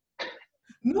dal.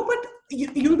 No, but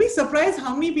you'll be surprised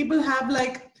how many people have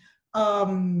like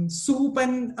soup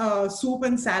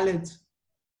and salads,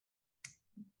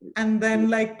 and then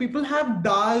like people have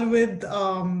dal with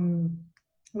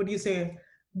what do you say?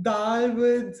 Dal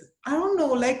with I don't know.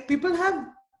 Like people have.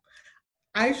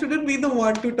 I shouldn't be the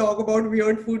one to talk about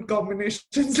weird food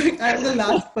combinations. Like I'm the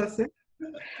last person.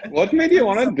 What made you I'm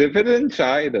want to sorry. dip it in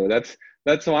chai though?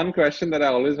 That's one question that I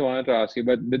always wanted to ask you.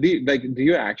 But do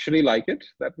you actually like it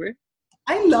that way?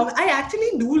 I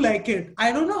actually do like it.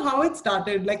 I don't know how it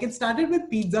started. Like it started with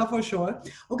pizza for sure.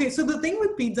 Okay, so the thing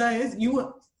with pizza is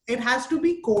it has to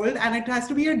be cold and it has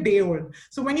to be a day old.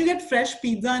 So when you get fresh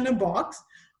pizza in a box,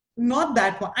 not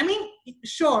that one. I mean,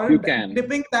 sure, You can.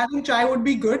 dipping that in chai would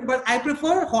be good, but I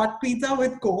prefer hot pizza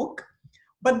with Coke.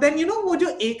 But then wo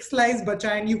jo egg slice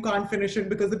bacha and you can't finish it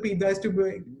because the pizza is too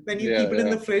big. Then you Yeah, keep it in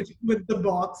yeah, the fridge with the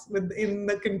box with in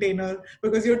the container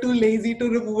because you're too lazy to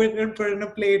remove it and put it in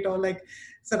a plate or like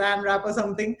saran wrap or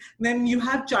something. Then you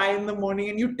have chai in the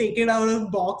morning and you take it out of the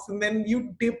box and then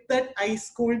you dip that ice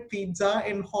cold pizza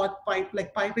in hot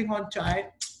like piping hot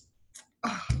chai.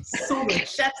 Ah, so good.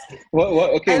 Chef's kiss.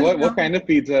 Okay, I what love kind it. of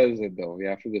pizza is it though? We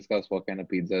have to discuss what kind of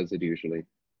pizza is it usually.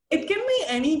 It can be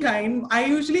any kind. I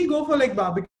usually go for like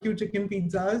barbecue chicken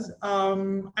pizzas.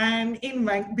 And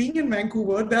being in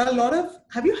Vancouver, there are a lot of.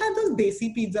 Have you had those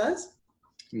desi pizzas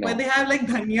where No. they have like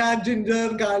dhania,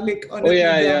 ginger, garlic on Oh a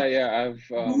yeah, pizza? yeah, yeah. I've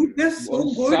Dude, they're well,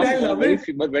 so good. I love very it.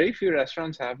 few, but very few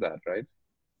restaurants have that, right?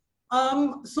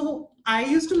 So I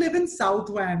used to live in South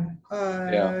Van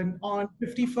Yeah. on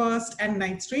 51st and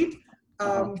Ninth Street.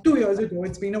 Uh-huh. 2 years ago,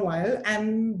 it's been a while,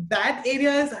 and that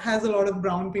area has a lot of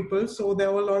brown people. So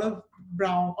there were a lot of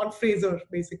brown on Fraser,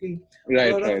 basically, a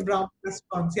Right, lot of right. brown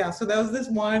restaurants. Yeah, so there was this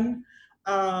one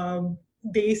um,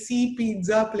 Desi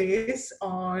pizza place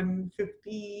on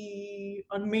 50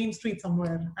 on Main Street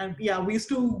somewhere, and yeah, we used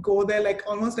to go there like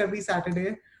almost every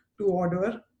Saturday to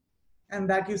order, and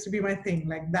that used to be my thing,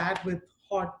 like that with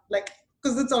hot, like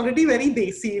because it's already very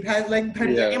desi. It has like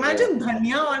dhania. Yeah, yeah. Imagine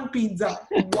dhania on pizza.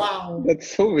 Wow,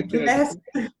 That's so weird. blessed.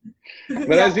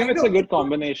 But I Yeah, assume I it's know. a good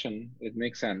combination. It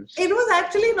makes sense. It was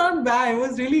actually not bad. It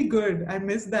was really good. I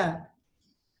miss that,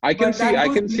 but that I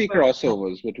goes can really see well.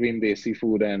 crossovers between desi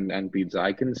food and pizza.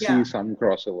 I can see Yeah, some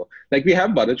crossover. Like we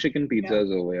have butter chicken yeah,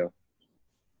 pizzas over here.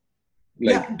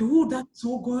 Like yeah, dude, that's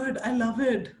so good. I love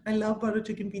it. I love butter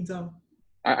chicken pizza.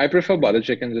 I prefer butter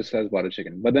chicken just as butter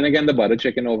chicken. But then again, the butter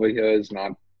chicken over here is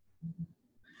not.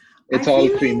 I It's all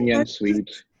feel like creamy and that's sweet.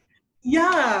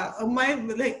 yeah, my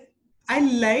like I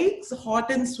like hot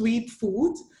and sweet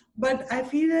foods, but I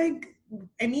feel like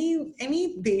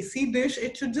any desi dish,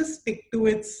 it should just stick to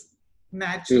its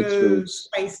To its natural roots.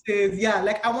 spices. Yeah,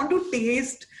 like I want to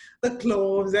taste the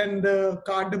cloves and the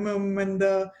cardamom and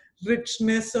the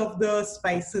richness of the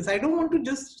spices. I don't want to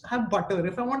just have butter.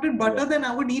 If I wanted Yeah. butter, then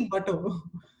I would eat butter,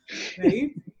 right?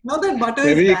 Not that butter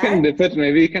is bad.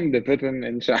 Maybe you can dip it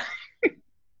in chai.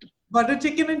 Butter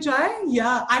chicken and chai?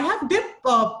 Yeah, I have dipped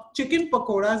chicken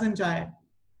pakoras in chai.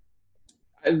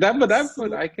 But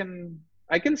So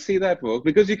I can see that work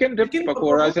because you can dip chicken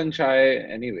pakora? pakoras in chai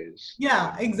anyways.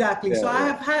 Yeah, exactly. So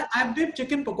Yeah, yeah. I've dipped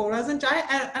chicken pakoras in chai,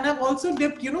 and I've also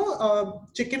dipped,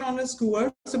 chicken on a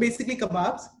skewer. So basically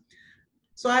kebabs.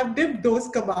 So I've dipped those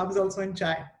kebabs also in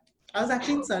chai. I was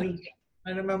actually in Surrey.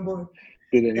 I remember.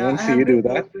 Did Yeah, anyone I see you have do dipped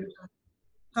that? those in chai.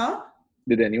 Huh?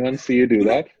 Did anyone see you do You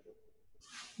know, that?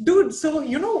 dude, so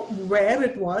you know where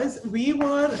it was? We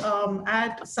were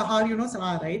at Sahar,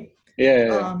 Sahar, right? Yeah, yeah,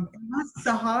 yeah. It was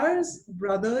Sahar's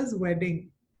brother's wedding.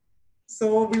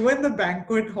 So we were in the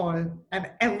banquet hall, and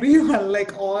everyone,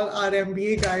 like all our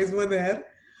MBA guys, were there.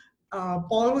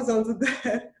 Paul was also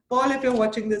there. Paul, if you're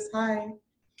watching this, hi.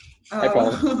 Hi,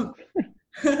 Paul.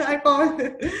 Uh, hi, Paul.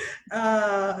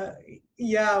 Uh,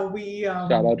 yeah, we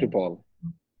Shout out to Paul.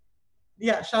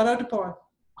 yeah. Shout out to Paul.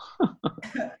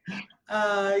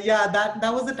 Yeah,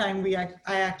 that was the time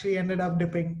I actually ended up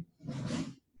dipping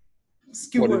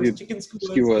What did you chicken skewers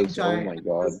in skewers? Oh chai. my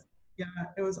God. Yeah,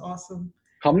 it was awesome.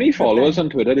 How many Good followers time. on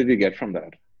Twitter did you get from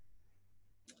that?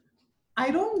 I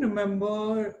don't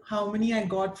remember how many I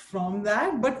got from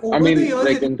that, but I over the mean, years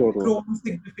like it has in total. grown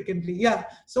significantly. Yeah.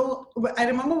 So I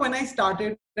remember when I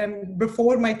started and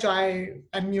before my chai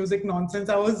and music nonsense,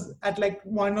 I was at like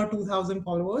 1 or 2 thousand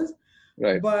followers.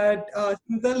 Right. But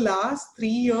in the last 3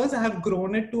 years, I have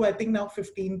grown it to I think now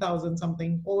 15,000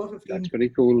 something, over That's fifteen pretty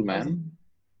cool, man. thousand.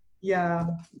 Yeah,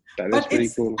 That is but pretty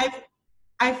cool.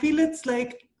 I feel it's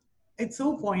like it's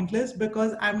so pointless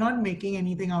because I'm not making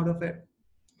anything out of it.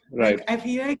 Right. Like I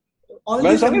feel like all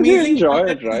But as this long as you amazing enjoy stuff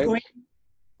it, that is right? going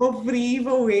for free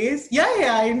for waste. Yeah,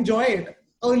 yeah, I enjoy it.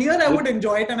 Earlier, I Did, would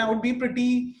enjoy it, and I would be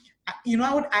pretty.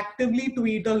 I would actively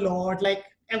tweet a lot. Like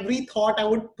every thought, I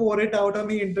would pour it out on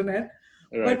the internet.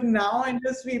 right. But now I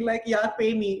just feel like, yeah,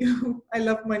 pay me. I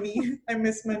love money. I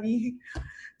miss money.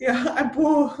 Yeah, I'm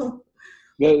poor.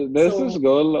 There's this So,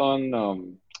 girl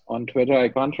on Twitter. I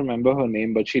can't remember her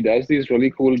name, but she does these really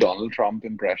cool Donald Trump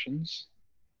impressions.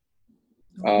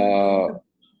 Donald Uh, Trump.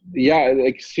 yeah,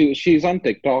 like she's on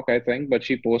TikTok, I think, but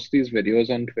she posts these videos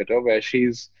on Twitter where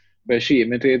she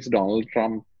imitates Donald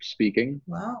Trump speaking,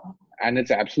 Wow. and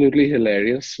it's absolutely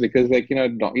hilarious because like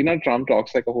Trump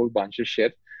talks like a whole bunch of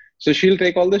shit, so she'll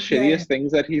take all the Yeah, yeah, shittiest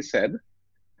things that he said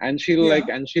and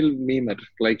yeah. she'll meme it,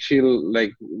 like she'll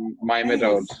like mime it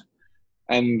out, Nice.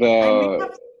 and I may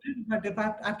have seen it, but if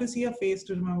I have to see her face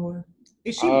to remember.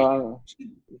 Is uh,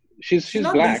 she she's she's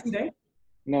not black. Desi, right?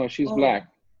 No, she's Oh, black.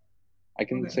 I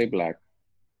can okay. say black,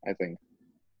 I think,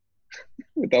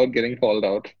 without getting called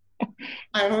out.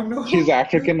 I don't She's know.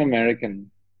 African American,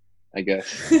 I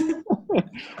guess.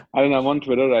 I don't know. I'm on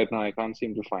Twitter right now. I can't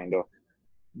seem to find her.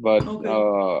 But Okay.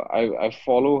 I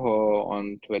follow her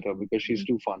on Twitter because she's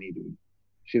too funny, dude.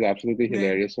 She's absolutely Nice.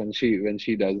 hilarious when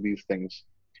she does these things.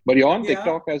 But you're on Yeah.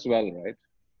 TikTok as well, right?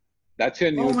 That's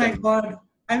your Oh new my thing, God.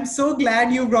 I'm so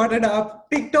glad you brought it up.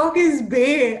 TikTok is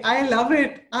bae. I love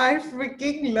it. I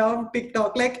freaking love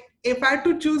TikTok. Like, if I had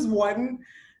to choose one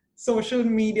social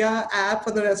media app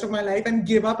for the rest of my life and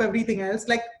give up everything else,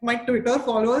 like my Twitter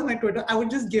followers, my Twitter, I would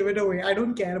just give it away. I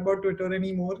don't care about Twitter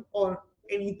anymore or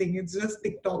anything. It's just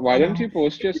TikTok why for don't now. you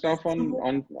post your It's stuff so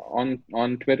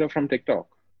on Twitter from TikTok?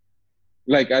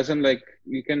 Like, as in, like,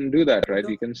 you can do that, right?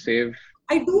 You can save.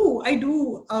 I do. I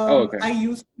do. Oh, okay, I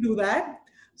used to do that.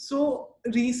 So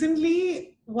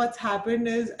recently, what's happened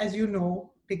is, as you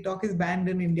know, TikTok is banned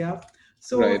in India.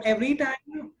 So right. every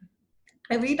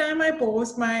time I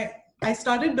post I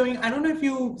started doing, I don't know if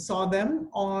you saw them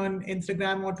on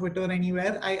Instagram or Twitter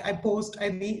anywhere. I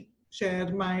share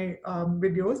my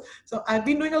videos. So I've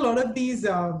been doing a lot of these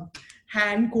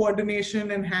hand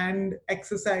coordination and hand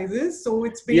exercises. So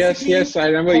it's Yes, yes, basically I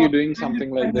remember you core doing and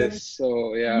something like independence. this.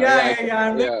 So yeah, yeah, Yeah, yeah, yeah.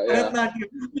 I'm doing yeah, yeah,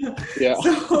 Bharatanatyam. yeah.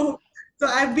 So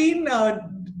I've been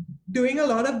doing a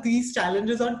lot of these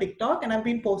challenges on TikTok, and I've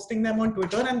been posting them on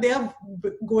Twitter, and they are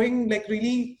going like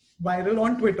really viral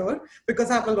on Twitter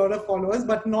because I have a lot of followers,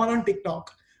 but not on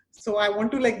TikTok. So I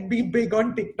want to like be big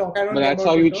on TikTok. I But don't know that's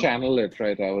about how you Twitter. channel it,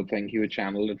 right? I would think you would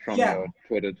channel it from Yeah, your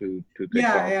Twitter to yeah, TikTok.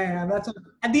 yeah, yeah. That's what,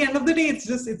 at the end of the day,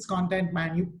 it's content,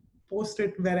 man. You post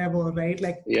it wherever, right?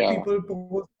 Like Yeah. people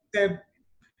post their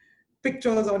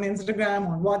pictures on Instagram,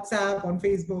 on WhatsApp, on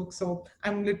Facebook. So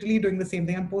I'm literally doing the same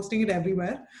thing. I'm posting it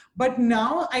everywhere. But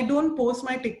now I don't post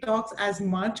my TikToks as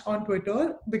much on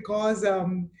Twitter because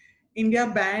India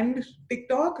banned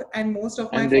TikTok, and most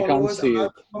of my And they can't followers see are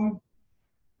it from.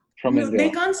 from No, they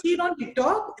India. can't see it on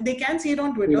TikTok. They can see it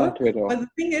on See it on Twitter. Twitter. But the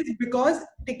thing is, because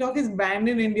TikTok is banned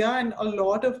in India and a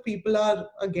lot of people are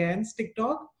against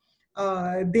TikTok,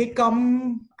 they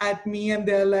come at me and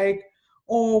they're like,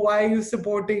 "Oh, why are you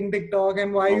supporting TikTok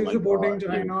and why are Oh you my God, supporting dude.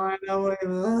 China?" And I'm like,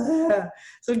 "Ugh."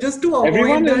 So just to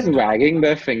Everyone avoid is that, wagging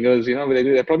their fingers,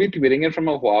 they're probably tweeting it from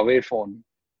a Huawei phone.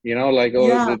 Like, oh,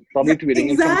 yeah, they're probably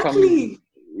tweeting it from some, exactly.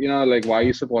 like, why are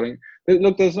you supporting?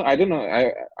 Look, I don't know.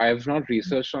 I have not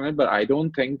researched on it, but I don't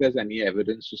think there's any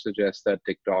evidence to suggest that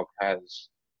TikTok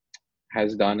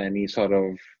has done any sort of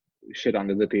shit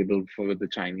under the table for the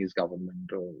Chinese government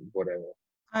or whatever.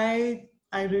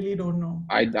 I really don't know.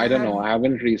 I I don't know. have, I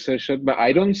haven't researched it, but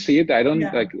I don't see it. I don't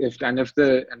yeah. like if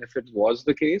it was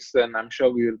the case, then I'm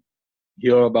sure we'll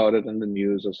hear about it in the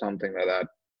news or something like that.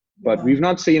 but Yeah. we've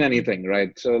not seen anything,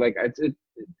 right? So like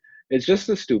it's just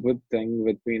a stupid thing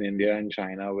between India and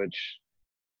China, which.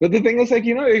 But the thing is, like,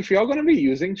 if you're going to be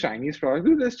using Chinese products,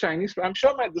 do this Chinese. I'm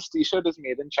sure this T-shirt is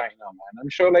made in China, man. I'm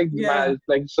sure, like, Yeah.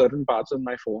 certain parts of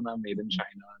my phone are made in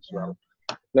China as Yeah. well.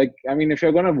 Like, I mean, if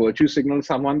you're going to virtue signal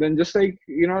someone, then just like,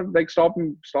 like stop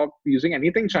using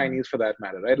anything Chinese for that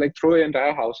matter, right? Like, throw your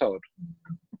entire house out.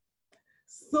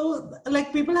 So,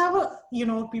 like, people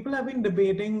have been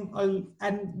debating,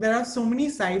 and there are so many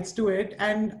sides to it.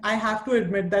 And I have to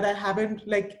admit that I haven't,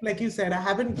 like you said, I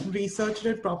haven't researched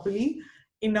it properly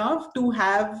enough to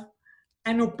have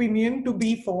an opinion to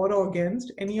be for or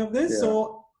against any of this. Yeah,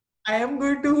 So, I am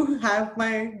going to have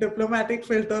my diplomatic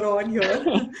filter on here.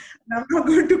 I'm not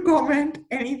going to comment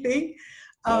anything.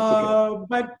 that's okay.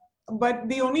 But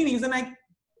the only reason I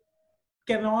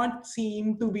cannot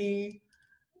seem to be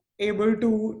able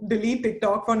to delete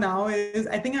TikTok for now is,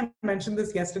 I think I mentioned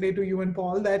this yesterday to you and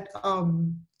Paul, that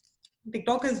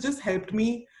TikTok has just helped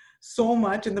me so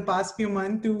much in the past few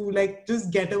months to like just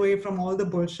get away from all the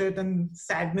bullshit and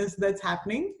sadness that's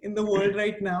happening in the world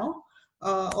right now,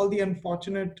 all the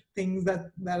unfortunate things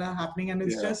that are happening, and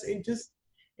Yeah.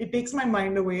 it takes my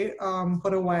mind away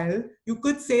for a while. You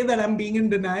could say that I'm being in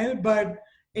denial, but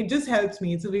it just helps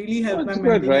me. It's really No, helped my it's good,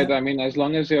 mental right? health. I mean, as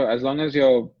long as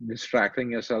you're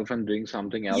distracting yourself and doing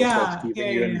something else that's Yeah, keeping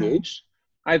yeah, you yeah, engaged,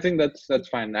 I think that's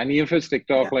fine. And if it's yeah,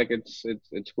 TikTok, like it's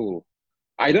cool.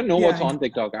 I don't know what's yeah. on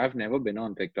TikTok. I've never been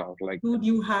on TikTok. Like Dude,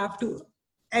 you have to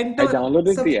I enter,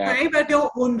 downloaded the app. subscribe at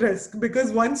your own risk,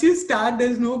 because once you start,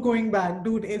 there's no going back,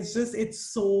 dude. It's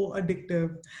so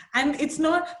addictive. And it's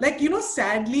not like,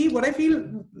 sadly, what I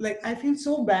feel like, I feel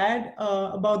so bad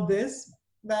about this,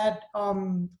 that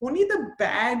only the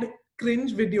bad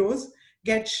cringe videos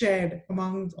get shared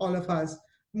among all of us.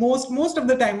 Most of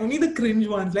the time, only the cringe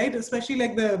ones, right? Especially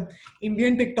like the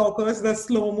Indian TikTokers, the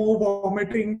slow-mo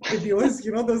vomiting videos,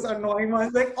 those annoying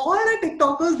ones. Like all the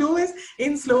TikTokers do is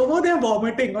in slow-mo, they're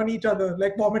vomiting on each other,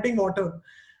 like vomiting water.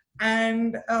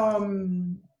 And Is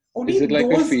it only like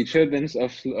a those. feature then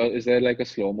is there like a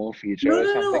slow-mo feature No, or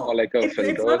no, something or no. like a It's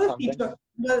filter or not a something? feature.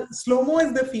 The slow-mo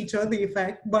is the feature, the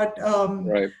effect. But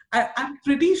Right. I'm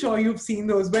pretty sure you've seen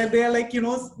those where they're like,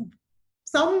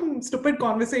 some stupid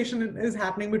conversation is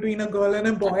happening between a girl and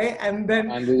a A- boy, and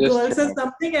then And they just girl throw says it.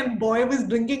 something and boy was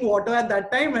drinking water at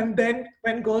that time, and then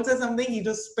when girl says something, he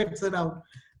just spits it out.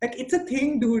 Like it's a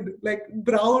thing, dude. Like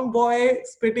brown boy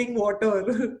spitting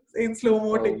water in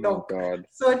slow-mo Oh my TikTok. God.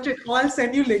 Search it. I'll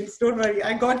send you links. Don't worry,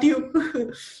 I got you.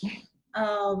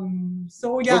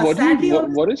 So But yeah, sadly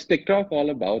on what is TikTok all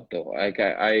about though? Like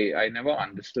I never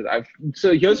understood.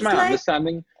 So it's like, here's my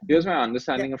yeah,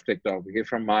 understanding of TikTok, okay,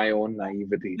 from my own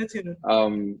naivety. let's hear it.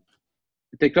 Um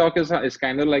TikTok is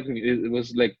kind of like it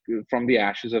was like from the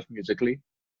ashes of Musically,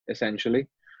 essentially.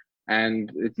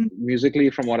 And it's musically,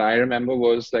 from what I remember,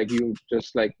 was like you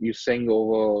just like you sing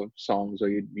over songs or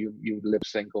you lip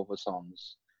sync over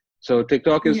songs. So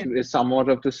TikTok Yeah. is somewhat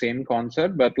of the same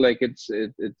concept, but like it's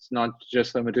not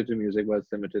just limited to music, but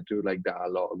it's limited to like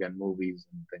dialogue and movies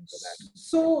and things like that.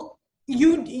 So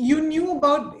you knew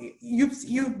about,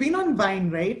 you've been on Vine,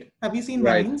 right? Have you seen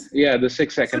Right. Vines? Yeah, the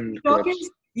six So second TikTok clips. is,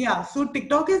 yeah. So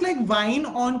TikTok is like Vine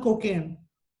on cocaine.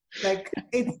 Like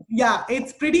it's, yeah,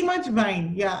 it's pretty much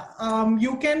Vine. Yeah.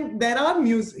 You can, there are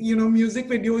music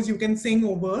videos you can sing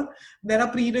over. There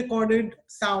are pre-recorded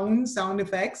sound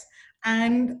effects,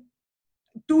 and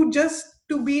to just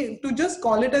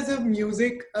call it as a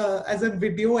music as a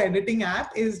video editing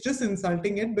app is just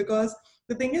insulting it, because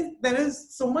the thing is, there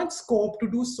is so much scope to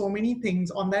do so many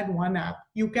things on that one app.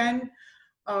 You can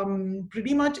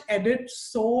pretty much edit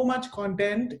so much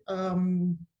content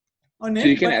on So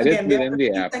you it, can but edit again, they are within the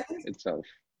 15 app seconds. itself.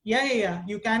 Yeah, yeah, yeah.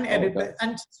 You can Oh, edit that, that's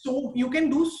and so you can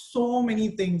do so many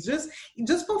things.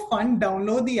 Just for fun,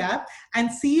 download the app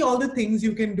and see all the things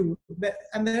you can do.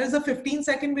 And there is a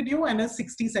 15-second video and a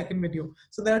 60-second video.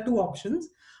 So there are two options,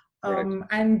 right.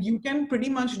 and you can pretty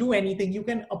much do anything. You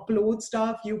can upload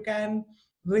stuff. You can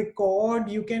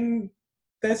record. You can.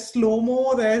 There's slow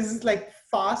mo. There's like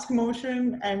fast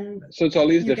motion, and So it's all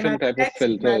these you can add different type of text.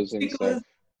 You can add filters and stuff. stickers.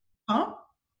 Huh?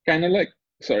 Kind of like,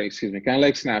 sorry, excuse me, kind of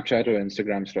like Snapchat or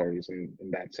Instagram stories in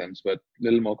that sense, but a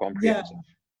little more Yeah. comprehensive.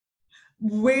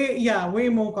 Way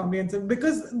more comprehensive,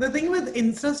 because the thing with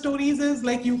Insta stories is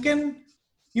like you can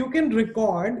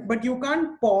record, but you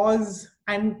can't pause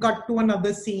and cut to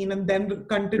another scene and then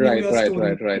continue Right, your right, story,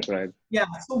 right, right, right? right. Yeah,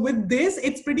 so with this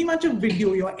it's pretty much a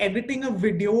video. You're editing a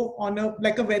video on a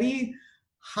like a very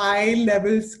high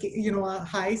level scale, a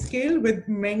high scale with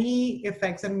many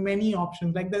effects and many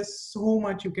options. Like there's so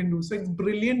much you can do, so it's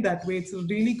brilliant that way. It's a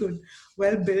really good,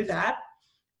 well built app.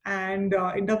 And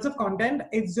in terms of content,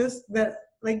 it's just the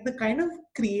kind of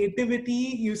creativity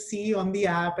you see on the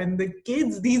app, and the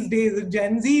kids these days, the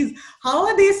Gen Zs, how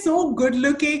are they so good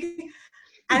looking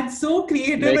and so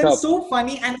creative and Makeup. so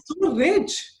funny and so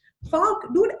rich?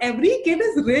 Fuck, dude, every kid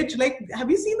is rich. Like, have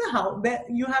you seen the house?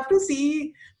 You have to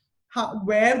see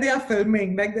where they are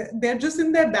filming. Like, they're just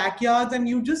in their backyards, and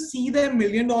you just see their $1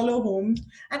 million homes,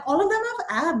 and all of them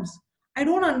have abs. I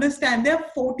don't understand. They're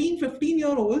 14, 15-year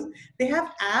olds. They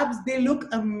have abs. They look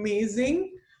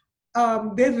amazing.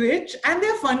 They're rich and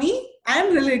they're funny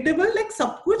and relatable. Like,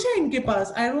 sab kuch hai inke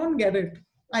paas. I don't get it.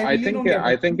 I I really think don't get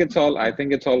I it. think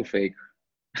it's all fake.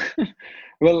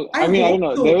 Well, I I mean, I hope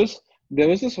don't know. so. There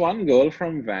was this one girl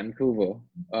from Vancouver.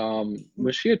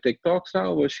 Was she a TikTok star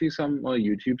or was she some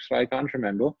YouTube star? I can't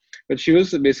remember. But she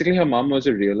was basically, her mom was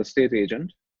a real estate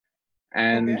agent,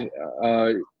 and Okay.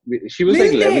 uh, she was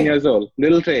like Lil 11 Tay. years old.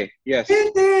 Little Tay, yes,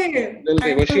 Lil Tay. Little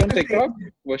Tay. I Was know she on Lil Tay. TikTok?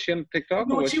 Was she on TikTok or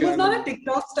No, was she she was not a on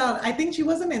TikTok star. I think she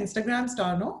was an Instagram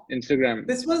star, no? Instagram?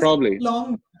 This was Probably.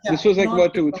 long, This yeah, was like not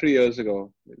about two, TikTok. 3 years ago.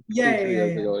 Yeah, Two, yeah, three yeah,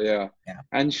 years yeah. ago, yeah. Yeah.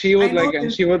 And she I would know like, and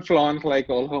Lil she would flaunt like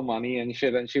all her money and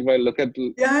shit, and she would look at,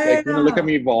 Yeah, like, look at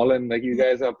yeah, me balling, like you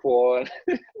guys are poor.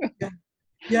 yeah.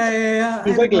 Yeah, yeah, yeah. She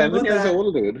I was like remember 11 years that.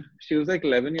 old, dude. She was like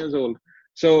 11 years old.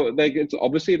 So like, it's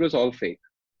obviously, it was all fake,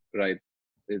 right?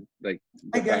 Like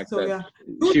I the guess fact so, that yeah.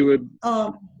 she Dude, would,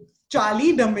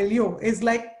 Charlie D'Amelio is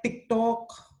like TikTok.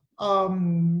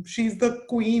 She's the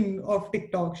queen of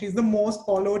TikTok. She's the most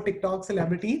followed TikTok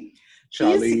celebrity. She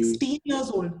is Charlie 16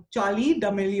 years old. Charlie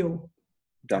D'Amelio.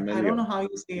 I don't D'Amelio. know how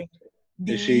you say it.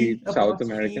 Is she D South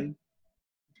apostrophe. American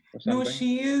or No, something?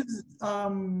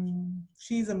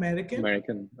 she's American.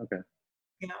 American. Okay.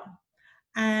 Yeah.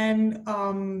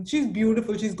 And she's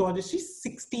beautiful, she's gorgeous. She's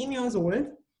 16 years old,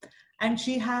 and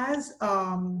she has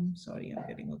sorry, I'm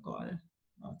getting a call.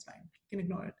 No, it's fine, you can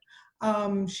ignore it.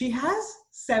 She has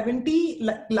 70,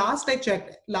 last I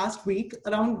checked last week,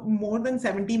 around more than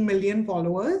 70 million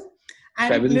followers,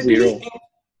 and Seven literally zero.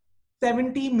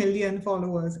 70 million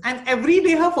followers, and every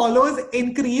day her followers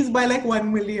increase by like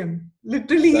 1 million,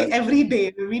 literally That every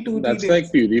day, every 2 3 that's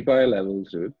like days. PewDiePie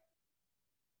levels, dude.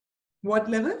 What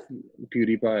level?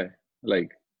 PewDiePie,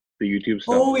 like the YouTube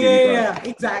stuff. Oh yeah, yeah, PewDiePie. yeah,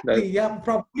 exactly. That Yeah,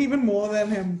 probably even more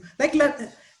than him. Like,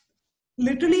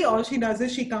 literally, all she does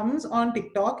is she comes on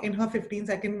TikTok in her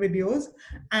 15-second videos,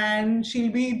 and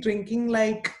she'll be drinking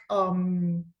like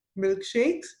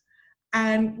milkshakes,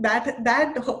 and that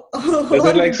does it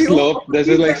whole like video, slope? of Does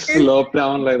it 15 like seconds. slope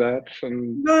down like that?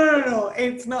 From No, no, no, no.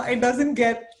 It's not. It doesn't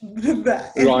get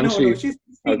that. No, no. raunchy. She's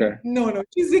Okay. 16. No, no.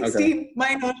 She's Okay. 16.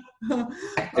 Minor.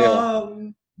 Yeah.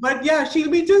 But yeah, she'll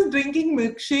be just drinking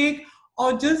milkshake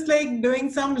or just like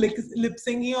doing some lip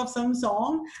syncing of some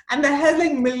song, and that has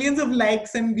like millions of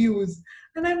likes and views.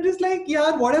 And I'm just like,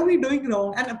 yeah, what are we doing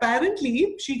wrong? And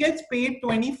apparently, she gets paid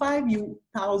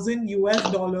 25,000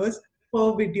 US dollars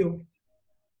per video,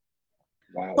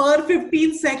 Wow. per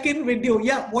 15-second video.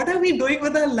 Yeah, what are we doing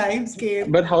with our lives,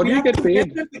 Kate? But how We do you have get to get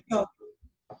paid? the TikTok.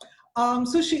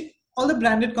 So she, all the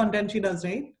branded content she does,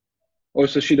 right? Oh,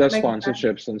 so she does Like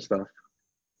sponsorships and stuff.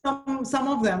 some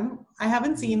of them. I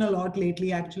haven't Mhm. seen a lot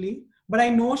lately, actually, but I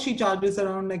know she charges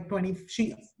around like 20.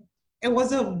 It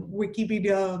was a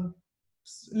Wikipedia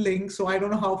link, so I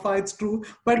don't know how far it's true.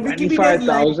 But Wikipedia's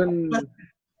like 25,000.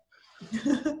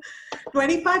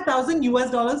 25,000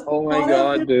 US dollars Oh my for a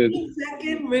God, dude.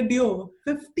 15-second video.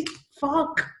 50,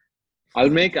 fuck. I'll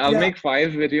Yeah. make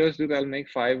 5 videos, dude. I'll make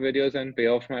 5 videos and pay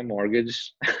off my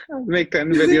mortgage. I'll make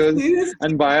 10 Is it videos serious?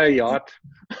 and buy a yacht.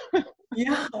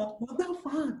 Yeah, what the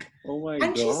fuck? Oh my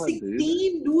And she's God, dude.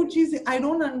 16, dude. I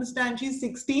don't understand. She's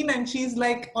 16 and she's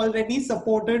like already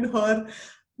supported her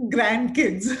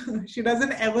grandkids. She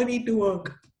doesn't ever need to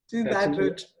work. She's That's that insane.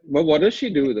 rich. But what does she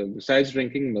do though, besides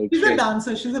drinking She's a milkshake?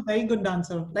 dancer. She's a very good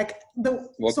dancer. Like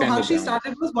What so kind how of she dance?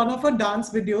 started was one of her dance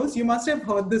videos. You must have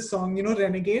heard this song,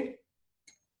 Renegade.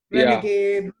 Yeah,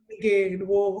 Renegade, Renegade,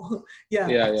 whoa. Yeah.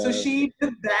 yeah, So yeah. she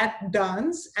did that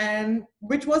dance, and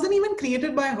which wasn't even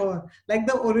created by her. Like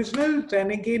the original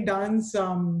Renegade dance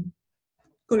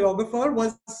choreographer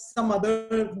was some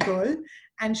other girl,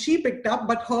 and she picked up,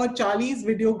 but her Charlie's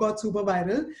video got super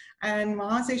viral, and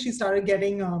Maha says she started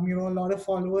getting a lot of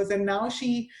followers, and now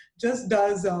she just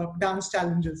does dance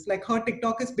challenges. Like her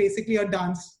TikTok is basically a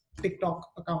dance TikTok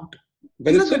account.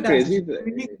 But She's a it's so good dancer. crazy. She's a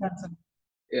really good dancer.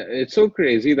 Yeah, it's so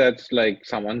crazy that like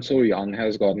someone so young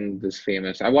has gotten this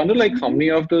famous. I wonder like how many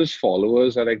of those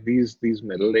followers are like these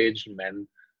middle-aged men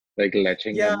like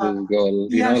leching Yeah, at this girl,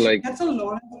 yeah, she like gets a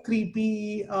lot of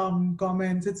creepy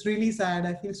comments. It's really sad.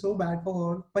 I feel so bad for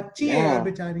her. Bachchi hai yaar, yeah,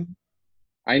 bichari.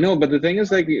 I know, but the thing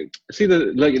is, like, see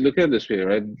the like, look at it this way,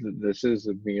 right? This is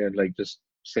me, like, just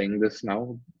saying this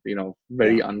now,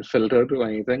 very Yeah, unfiltered or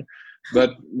anything.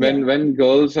 But yeah, when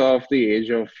girls are of the age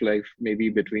of like maybe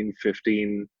between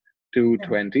 15 to yeah,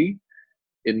 20,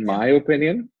 in yeah. my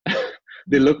opinion,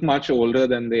 they look much older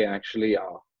than they actually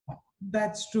are.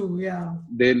 That's true. Yeah.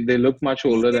 They look much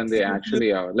These older than kids they don't look.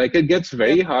 actually are. Like, it gets Yeah,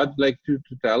 very hard, like, to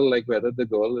tell, like, whether the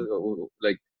girl is,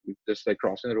 like, just like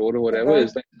crossing the road or whatever,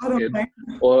 is adult like or a kid, online.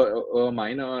 or a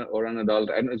minor, or an adult.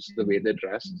 And it's the way they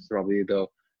dress. It's probably the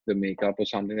makeup or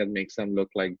something that makes them look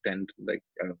like 10, like,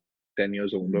 10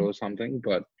 years older Mm. or something.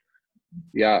 But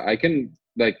yeah, I can,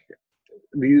 like,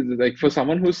 these, like, for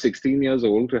someone who's 16 years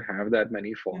old to have that many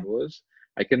Yeah, followers,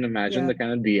 I can imagine yeah. the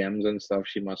kind of DMs and stuff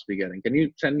she must be getting. Can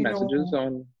you send You messages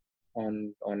know,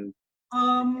 on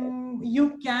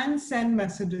you can send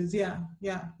messages. Yeah,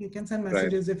 yeah. You can send right?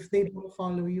 messages if they don't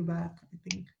follow you back, I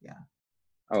think. Yeah,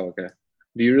 Oh, okay.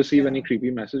 Do you receive any yeah.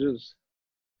 creepy messages?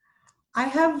 I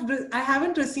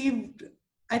haven't received.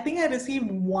 I think I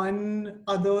received one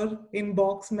other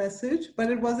inbox message, but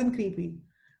it wasn't creepy.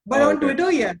 But Oh, on okay.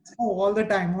 Twitter, yes. Oh, all the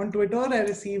time. On Twitter, I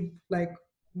receive like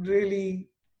really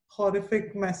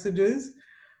horrific messages.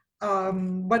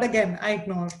 But again, I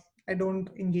ignore. I don't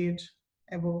engage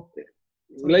ever.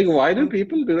 So Like, it's why do all.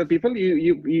 people do that? People,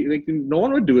 you like, no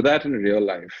one would do that in real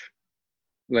life.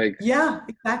 Like, Yeah,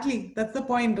 exactly. That's the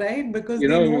point, right? Because you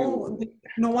they know, know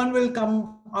no one will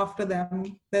come after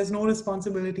them. There's no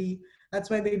responsibility. That's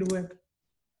why they do it,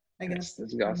 I it's guess. I don't know.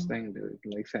 disgusting, dude.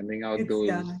 Like, sending out It's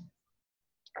yeah, those,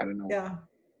 I don't know. yeah,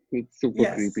 It's super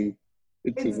yes. creepy.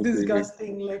 It's It's super creepy.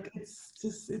 disgusting. Like it's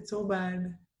so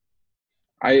bad.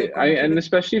 The I and confidence.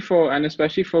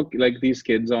 especially for like these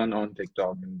kids on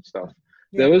TikTok and stuff.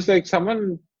 There Yeah. was like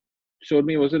someone showed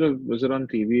me, was it on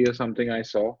TV or something I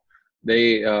saw?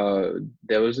 They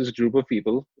there was this group of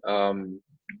people.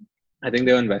 I think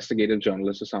they were investigative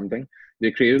journalists or something.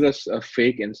 They created a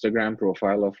fake Instagram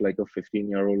profile of like a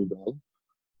 15-year-old girl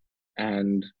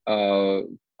and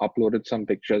uploaded some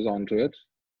pictures onto it.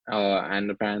 And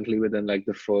apparently within like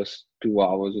the first 2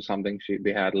 hours or something,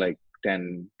 they had like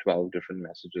 10, 12 different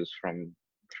messages from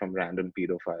random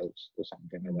pedophiles or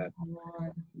something like Oh that.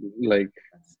 God. Like,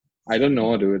 That's I don't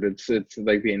know, scary. dude. It's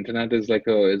like the internet is like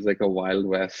a wild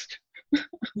west, Yeah,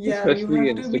 you especially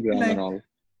have to be Instagram and like, all.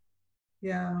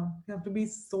 yeah, you have to be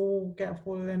so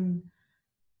careful and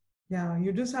yeah,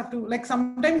 you just have to like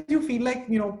sometimes you feel like,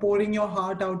 pouring your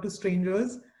heart out to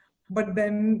strangers, but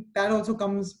then that also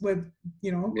comes with,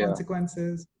 Yeah,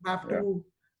 consequences. You have yeah, to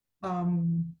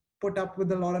um put up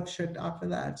with a lot of shit after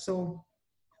that. So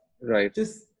right,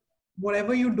 just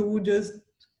whatever you do, just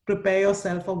prepare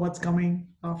yourself for what's coming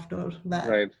after that,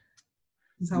 right.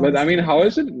 is how I But I see mean, it. how Yeah.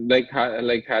 is it like?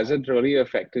 Like, has it really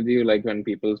affected you? Like, when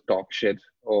people talk shit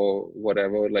or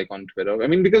whatever, like on Twitter? I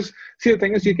mean, because see, the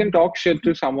thing is, you can Mhm. talk shit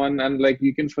to someone and like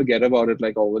you can forget about it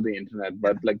like over the internet, Yeah.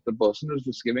 but like the person who's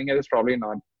just giving it is probably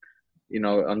not,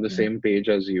 on the Yeah. same page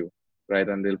as you, right?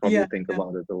 And they'll probably Yeah. think Yeah.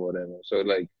 about it or whatever. So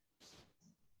like,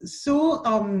 So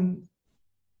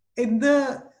in the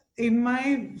in my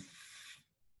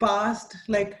past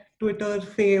like Twitter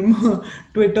fame,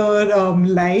 Twitter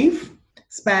life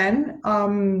span,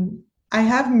 I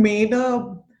have made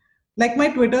a like my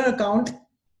Twitter account.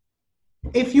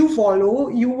 If you follow,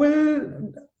 you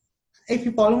will. If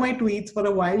you follow my tweets for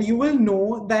a while, you will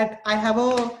know that I have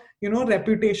a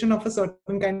reputation of a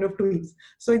certain kind of tweets.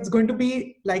 So it's going to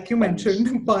be like you puns.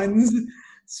 mentioned, puns,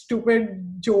 stupid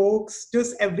jokes,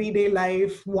 just everyday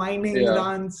life, whining, Yeah,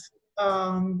 rants,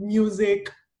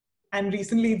 music, and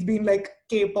recently it's been like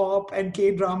K-pop and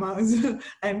K-dramas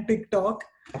and TikTok.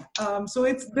 So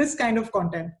it's this kind of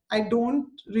content. I don't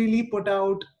really put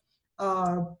out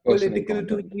personal political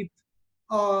content. tweets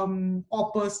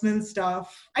or personal stuff.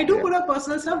 I do Yeah, put out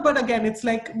personal stuff, but again, it's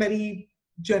like very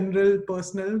general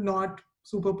personal, not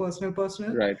super personal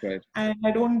personal. right, right. And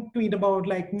I don't tweet about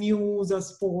like news or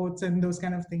sports and those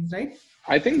kind of things, right?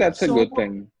 I think that's a So good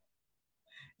thing.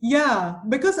 yeah,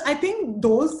 because I think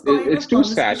those kind It's of too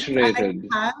conversations I like saturated to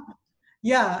have.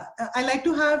 Yeah, I like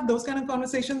to have those kind of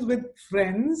conversations with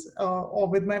friends or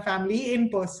with my family in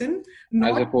person, as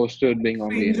not opposed to it with being on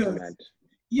the strangers. internet.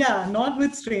 Yeah, not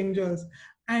with strangers.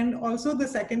 And also the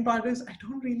second part is I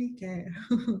don't really care.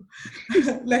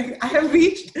 Like I have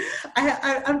reached,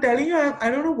 I'm telling you,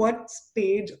 I don't know what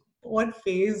stage, what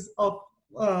phase of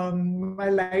my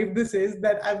life this is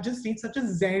that I've just reached such a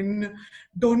zen,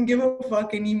 don't give a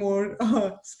fuck anymore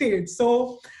stage.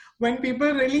 So when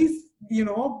people really,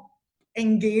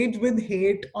 engage with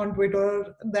hate on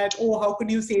Twitter that, oh, how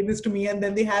could you say this to me? And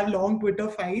then they have long Twitter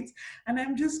fights. And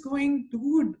I'm just going,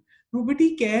 dude,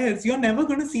 nobody cares. You're never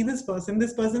going to see this person.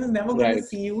 This person is never going to Right.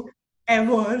 see you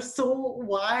ever. So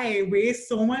why waste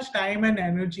so much time and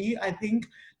energy? I think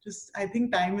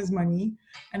time is money,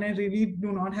 and I really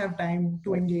do not have time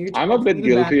to Right. engage I'm a or bit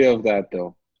feel bad. guilty of that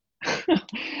though.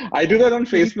 I do that on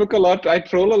Really? Facebook a lot. I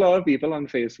troll a lot of people on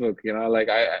Facebook, like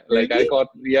I Really? got,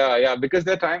 yeah, because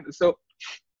they're time. So,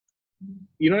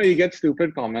 you get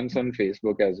stupid comments on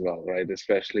Facebook as well, right?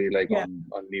 Especially like Yeah.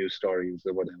 on news stories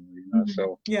or whatever, Mhm.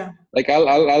 So Yeah. like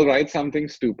I'll write something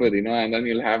stupid, and then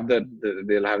you'll have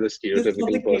they'll have the Just for the stereotypical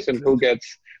click. person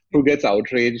who gets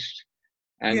outraged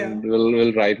Yeah. and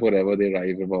will write whatever they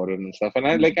write about it and stuff. And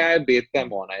I bait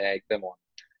them on, I egg them on.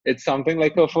 It's something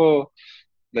like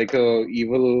a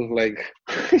evil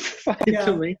side to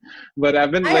Yeah. me. But I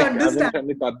I've been understand. trying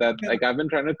to cut that, Yeah. like I've been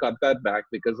trying to cut that back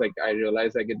because I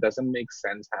realize like it doesn't make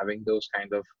sense having uh those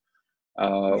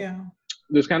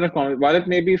kind of comments. While it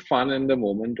may be fun in the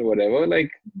moment or whatever,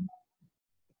 like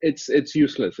it's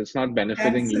useless. It's not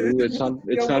benefiting Cancelled. you. It's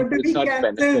You're not going to it's be not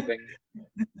cancelled. benefiting.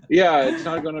 Yeah, it's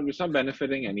not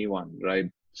benefiting anyone, right? Yeah.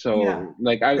 So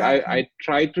like I Exactly.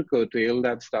 try to curtail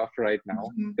that stuff right now,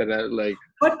 Mhm. that I like.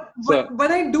 But So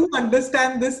I do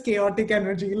understand this chaotic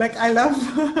energy. Like I love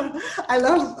I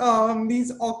love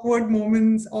these awkward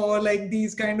moments, or like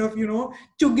these kind of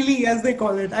chugli, as they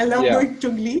call it. I love yeah, doing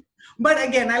chugli. But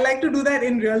again, I like to do that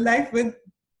in real life with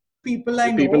people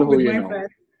I the people know, who with you my know. friends.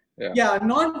 Yeah. Yeah,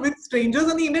 not with strangers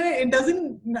on the internet. It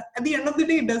doesn't, at the end of the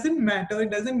day, it doesn't matter. It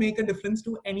doesn't make a difference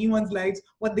to anyone's lives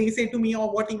what they say to me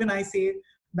or what even I say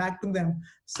back to them.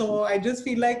 So I just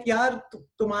feel like, yaar,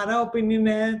 tumhara opinion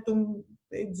hai,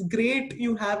 it's great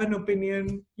you have an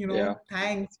opinion, Yeah.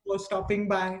 thanks for stopping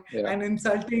by Yeah. and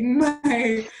insulting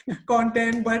my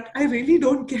content, but I really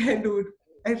don't care, dude.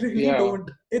 I really Yeah. don't.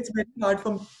 It's very hard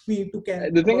for me to care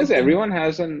The thing is, about things. everyone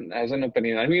has an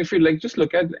opinion. I mean, if you like, just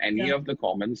look at any Yeah, of the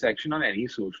comment section on any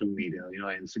social media,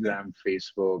 Instagram,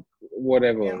 Facebook,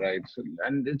 whatever, yeah, right? So,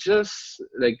 and it's just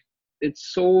like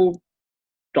it's so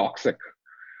toxic.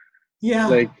 yeah,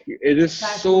 Like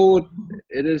exactly.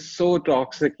 it is so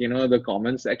toxic. The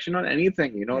comment section on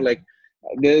anything. Yeah. Like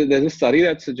there's a study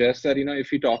that suggests that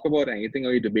if you talk about anything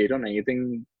or you debate on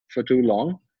anything for too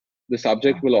long, the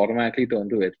subject Yeah. will automatically turn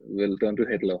to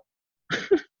Hitler.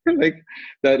 Like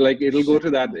that, like it'll go to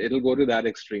that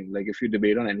extreme. Like if you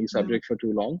debate on any Yeah. subject for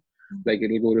too long, like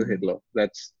it'll go to Mm, Hitler.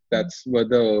 that's mm. that's what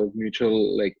the mutual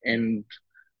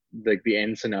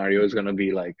end scenario is going to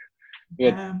be like.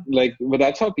 but Yeah. but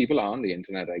that's how people are on the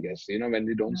internet, I guess. When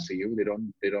they don't Yeah. see you,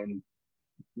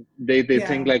 they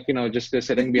think Yeah. like, just they're They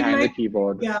sitting feel behind the like,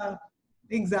 keyboard. yeah,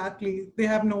 exactly. They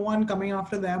have no one coming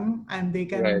after them, and they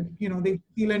Right. can, they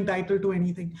feel entitled to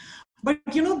anything. But,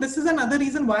 this is another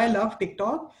reason why I love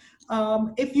TikTok.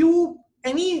 If you,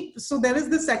 so there is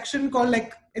this section called,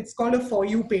 like, it's called a For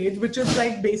You page, which is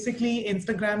like basically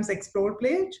Instagram's explore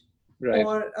page. Right.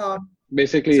 Or,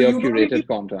 Basically so your you don't curated really,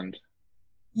 content.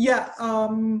 yeah,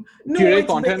 no, Curated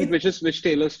content which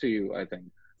tailors to you, I think.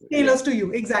 Yeah. tailors to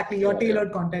you, exactly, your Yeah. Yeah.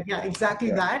 tailored content, yeah, exactly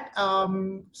Yeah. that.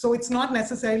 So it's not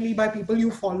necessarily by people you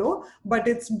follow, but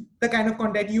it's the kind of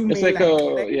content you It's may like like,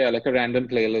 a, right? yeah, like a random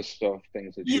playlist of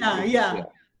things that you Yeah, you yeah, yeah.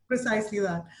 precisely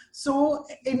that. So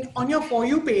on your For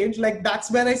You page, like that's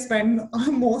where I spend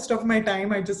most of my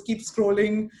time. I just keep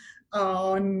scrolling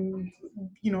on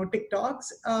TikToks.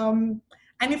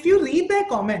 And if you read their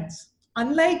comments,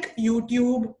 unlike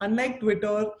YouTube, unlike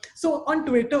Twitter, so on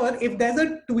Twitter, if there's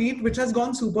a tweet which has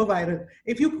gone super viral,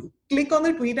 if you click on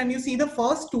the tweet and you see the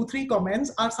first two, three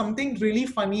comments are something really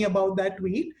funny about that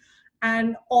tweet,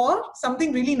 and or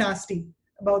something really nasty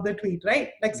about the tweet, right?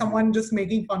 Like Mhm. someone just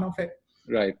making fun of it.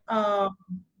 Right. Um,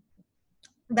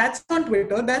 that's on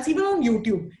Twitter. That's even on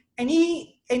YouTube.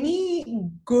 Any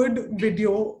good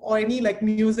video or any like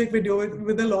music video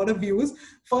with a lot of views,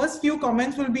 first few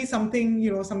comments will be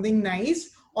something something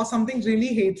nice or something really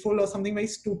hateful or something very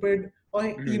stupid or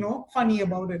Mhm. funny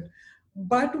about it.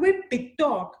 But with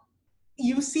TikTok,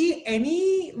 you see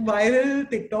any viral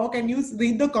TikTok and you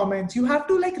read the comments, you have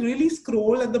to like really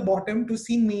scroll at the bottom to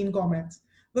see mean comments.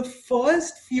 The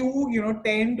first few,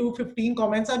 10 to 15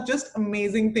 comments are just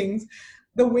amazing things.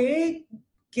 The way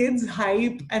kids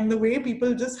hype and the way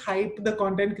people just hype the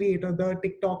content creator, the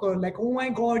TikToker, like, oh my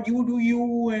God, you do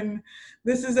you, and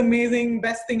this is amazing,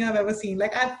 best thing I've ever seen.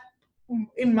 Like,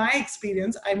 in my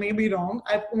experience, I may be wrong,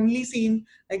 I've only seen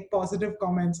like positive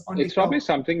comments on It's probably TikTok.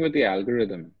 something with the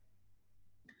algorithm.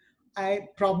 I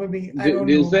don't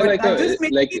Is know, there but like that a just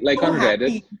makes like me like so on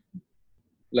Reddit? happy.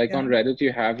 Like on Yeah, Reddit,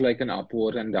 you have like an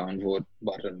upvote and downvote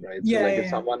button, right? So yeah, like yeah, if yeah.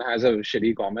 someone has a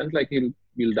shitty comment, like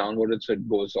you'll downvote it so it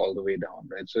goes all the way down,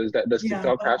 right? So does Yeah.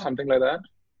 TikTok have something like that?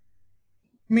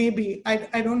 Maybe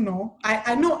I don't know.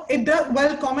 I know it does.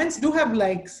 Well, comments do have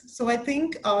likes, so I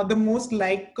think the most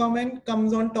liked comment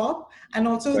comes on top, and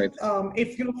also Right,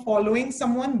 if you're following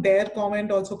someone, their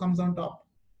comment also comes on top.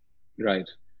 right.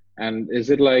 And is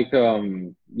it like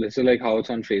how it's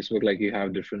on Facebook, like you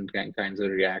have different kinds of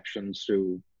reactions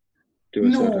to a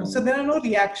No, so certain. there are no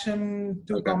reaction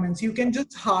to Okay. comments. You can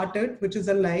just heart it, which is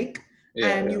a like, Yeah,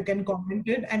 and yeah. you can comment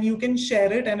it, and you can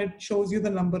share it, and it shows you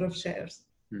the number of shares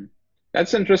Hmm.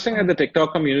 That's interesting that on the it. TikTok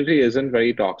community isn't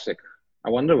very toxic. I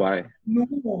wonder why. No,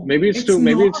 it's Maybe not.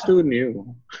 it's too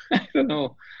new. I don't know.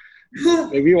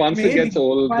 Maybe once it gets Maybe.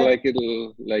 old, But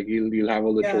like you'll have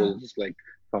all the yeah. trolls like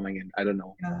coming in. I don't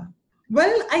know. Yeah.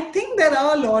 Well, I think there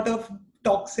are a lot of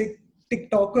toxic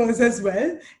TikTokers as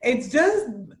well. It's just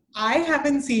I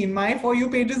haven't seen my For You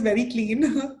page is very clean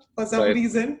for some Right.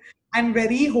 reason and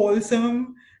very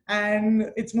wholesome.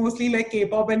 And it's mostly like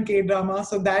K-pop and K-drama.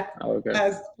 So that Okay.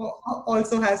 has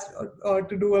also has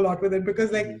to do a lot with it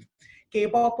because like Mhm.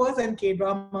 K-poppers and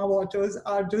K-drama watchers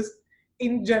are just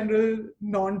in general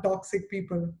non-toxic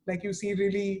people. Like you see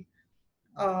really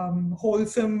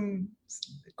wholesome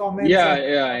comments Yeah, of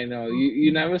yeah, I know.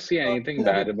 You never see anything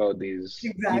bad celebrities. about these.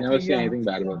 You never Exactly, see yeah. anything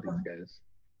bad Yeah. about these guys.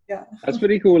 Yeah. That's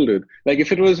pretty cool, dude. Like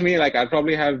if it was me, like I'd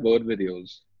probably have bird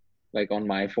videos, like on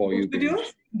my For Those You videos?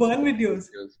 page. Burn Bird videos.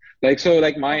 videos. Like so,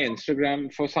 like my Oh,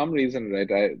 Instagram, for some reason, right?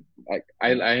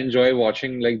 I enjoy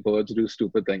watching like birds do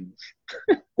stupid things.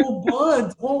 oh,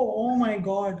 birds. Oh my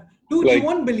God. Dude, you Like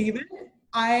won't believe it.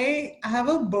 I have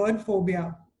a bird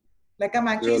phobia. Like I'm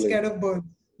actually really, scared of birds.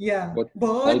 Yeah. what?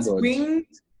 All Birds, birds.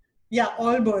 wings. Yeah,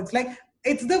 all birds. Like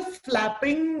it's the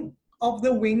flapping of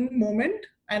the wing moment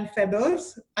and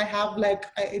feathers. I have like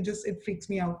it freaks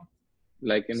me out.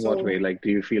 Like in what way? So Like do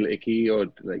you feel icky or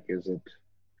like is it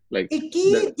like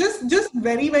icky, the just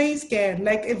very, very scared.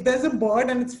 Like if there's a bird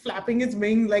and it's flapping its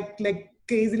wings like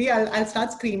crazily, I'll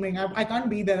start screaming. I can't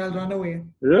be there. I'll run away.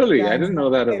 really? Yeah, I it's didn't that know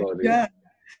that scary. about you. Yeah.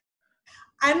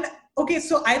 And okay,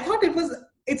 so I thought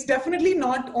it's definitely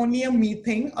not only a me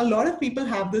thing. A lot of people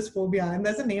have this phobia, and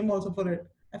there's a name also for it.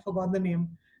 I forgot the name.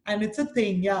 And it's a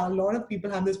thing. Yeah, a lot of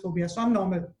people have this phobia. So I'm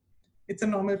normal. It's a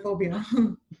normal phobia.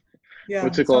 What's Yeah.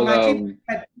 it So I'm called? actually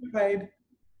petrified.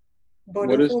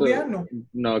 What is Birdophobia? the No,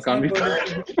 no? It it's can't not be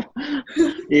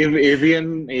birdophobia.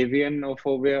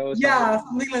 avianophobia or Yeah, something.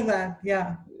 something like that.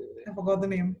 Yeah, I forgot the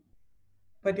name,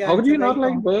 but yeah, How could it's a you not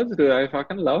very like common. birds, dude? I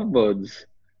fucking love birds.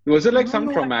 Was it I like don't some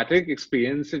know. traumatic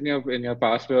experience in your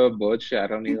past where a bird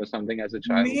shat on you or something as a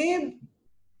child?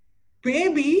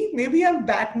 Maybe, maybe I'm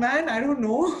Batman. I don't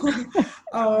know,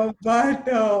 but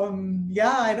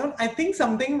yeah, I don't. I think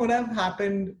something would have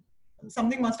happened.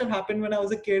 Something must have happened when I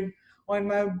was a kid or in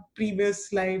my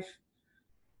previous life.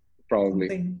 Probably.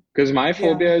 Something. Because my Yeah,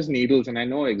 phobia is needles, and I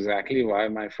know exactly why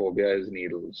my phobia is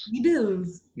needles.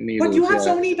 needles. But you Needles, have yeah.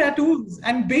 so many tattoos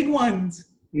and big ones.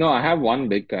 No, I have one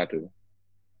big tattoo.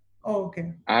 Oh,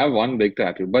 okay. I have one big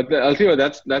tattoo, but I'll tell you what,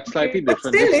 that's slightly Okay, but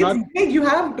different. still, It's it's not. big. You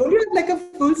have. Don't you have like a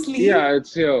full sleeve? Yeah,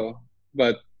 it's here,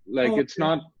 but like Oh, it's okay.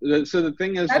 not. So the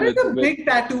thing is That is a with big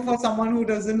tattoo for someone who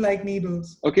doesn't like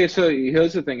needles. okay, so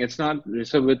here's the thing. It's not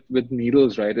so with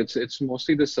needles, right? It's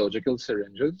mostly the surgical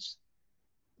syringes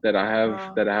Uh, that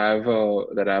I have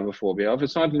a phobia of.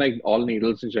 It's not like all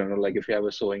needles in general. Like if you have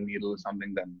a sewing needle or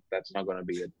something, then that's not going to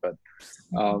be it. But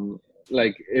um,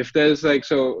 like if there's like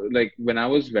so like when I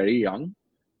was very young,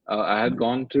 I had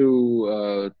gone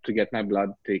to get my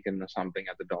blood taken or something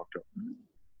at the doctor,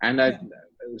 and I yeah.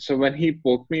 so when he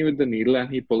poked me with the needle and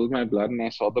he pulled my blood and I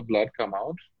saw the blood come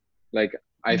out, like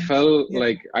I felt Yeah.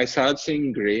 like I started seeing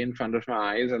gray in front of my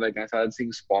eyes and like I started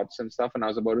seeing spots and stuff and I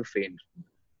was about to faint.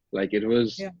 Like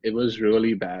Yeah. it was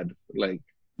really bad. Like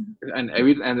and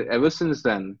ever since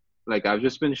then, like I've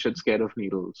just been shit scared of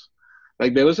needles.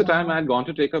 Like there was a time I Wow. had gone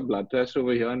to take a blood test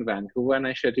over here in Vancouver and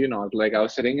I shit you not, like I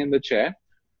was sitting in the chair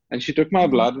and she took my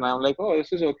Mhm. blood and I'm like, oh,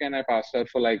 this is okay. And I passed out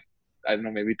for like, I don't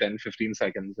know, maybe 10, 15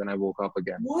 seconds and I woke up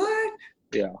again. What?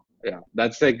 Yeah. Yeah.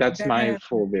 That's my Damn.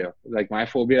 phobia. Like my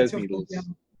phobia That's is your phobia. needles.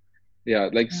 Yeah.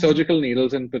 Like Yeah. surgical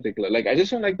needles in particular. Like I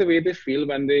just don't like the way they feel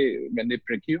when they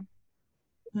prick you.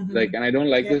 Like, Hmm. and I don't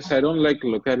like Yeah. this. I don't like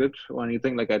look at it or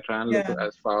anything. Like I try and look Yeah.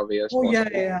 as far away as Oh yeah,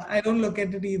 possible. yeah, yeah. I don't look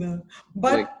at it either.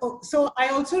 Like, But so I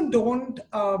also don't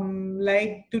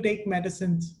like to take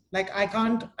medicines. Like I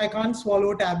can't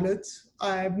swallow tablets.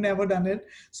 I've never done it.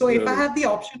 So if I really. have the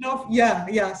option of yeah,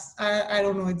 yes, I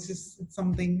don't know. It's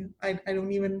something I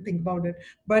don't even think about it.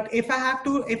 But if I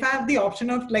have the option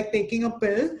of like taking a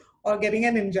pill or getting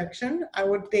an injection, I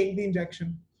would take the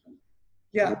injection.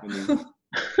 Yeah, Really.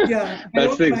 yeah. I That's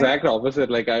don't the like. exact opposite.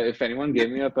 Like, if anyone gave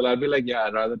me a pill, I'd be like, yeah,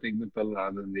 I'd rather take the pill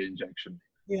rather than the injection.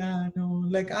 Yeah, no,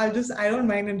 like I don't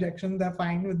mind injections. They're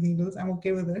fine with needles. I'm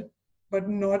okay with it, but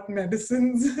not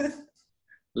medicines.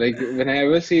 Like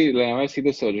whenever I see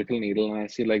the surgical needle and I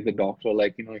see like the doctor,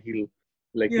 like he'll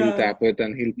Yeah, tap it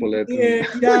and he'll pull it and yeah,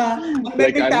 yeah. And then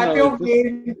like they I don't tap know, your it just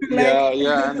brain to like yeah,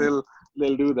 yeah, and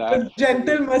they'll do that. the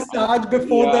gentle And massage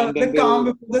before yeah, and the then calm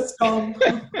they'll before the storm.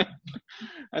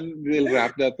 and they'll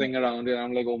wrap that thing around it.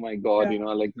 I'm like, oh my God, Yeah.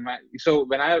 like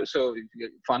so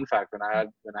fun fact,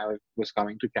 when I was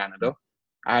coming to Canada,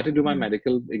 I had to do my Hmm.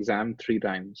 medical exam 3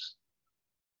 times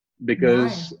Why?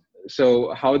 because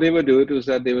so how they would do it was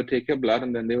that they would take your blood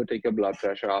and then they would take your blood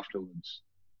pressure afterwards.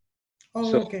 Oh,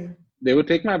 So okay. they would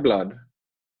take my blood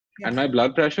Yeah. and my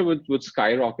blood pressure would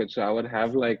skyrocket. So I would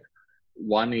have like Oh,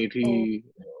 180,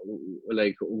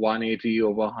 like 180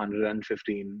 over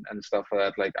 115 and stuff like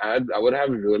that. Like I would have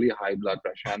really high blood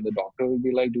pressure, and the doctor would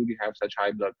be like, "Dude, you have such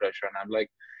high blood pressure," and I'm like,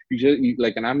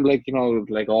 like," and I'm like,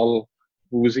 like all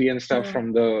woozy and stuff yeah.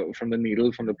 from the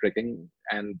needle from the pricking,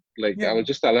 and like I Yeah. would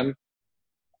just tell him,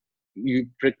 "You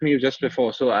pricked me just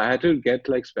before," so I had to get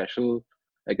like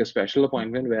a special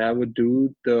appointment where I would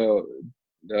do the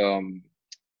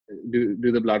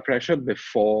do the blood pressure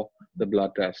before the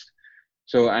blood test.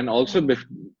 So and also Oh.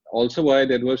 also what I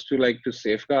did was to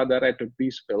safeguard that I took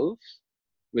these pills,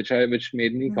 which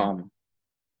made me Hmm. calm.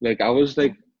 Like I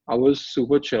was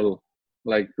super chill,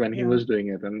 like when he Yeah. was doing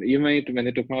it, and even when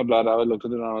he took my blood, I looked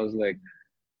at it and I was like,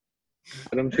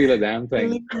 I don't feel a damn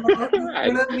thing. I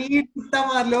थोड़ा NEET कुत्ता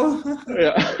मार लो.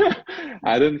 yeah,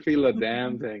 I didn't feel a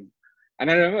damn thing. And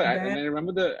Damn.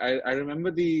 I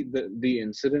remember the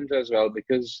incident as well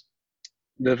because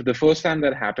the first time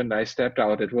that happened, I stepped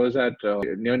out. It was at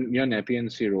near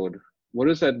Nepean Sea Road. What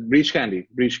is that? Breach Candy.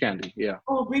 Yeah,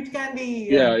 Oh, beach candy.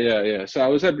 yeah, Yeah. yeah, yeah. So I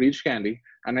was at Breach Candy,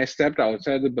 and I stepped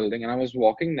outside the building, and I was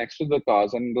walking next to the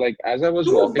cars, and like as I was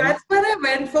Dude, walking, that's where I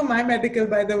went for my medical,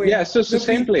 by the yeah, way. so it's the The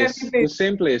same beach candy place, place. the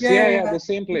same place. Yeah, Yeah, yeah, yeah, yeah. the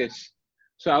same place.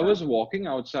 So I Yeah. was walking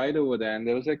outside over there, and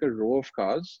there was like a row of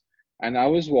cars, and I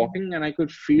was walking, and I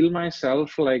could feel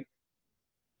myself like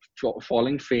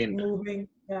falling faint. Moving.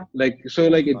 Yeah. Like so, Oh,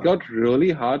 like it fuck. got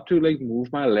really hard to like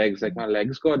move my legs. Like my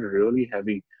legs got really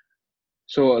heavy.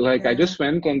 So like I Yeah. just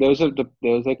went and there was like the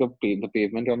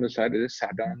pavement on the side. I just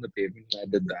sat down on the pavement and I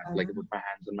did that. Like I put my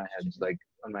hands on my heads, like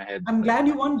on my head. I'm Like glad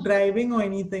you weren't driving or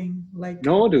anything. Like,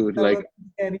 no, dude. that would Like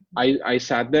have been scary. I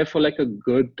sat there for like a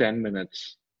good 10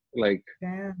 minutes. Like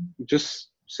Damn.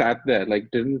 just sat there, like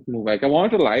didn't move. Like I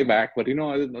wanted to lie back, but I didn't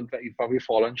know that you'd probably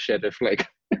fall on shit if like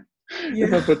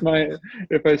if I Yeah. put my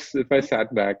if I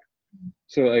sat back.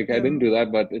 So like I Yeah. didn't do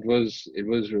that, but it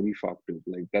was really fucked, dude.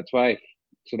 Like that's why.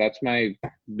 So that's my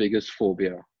biggest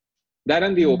phobia. That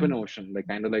and the open Mm. ocean, like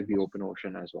kind of like the open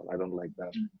ocean as well. I don't like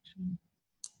that.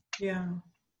 Yeah.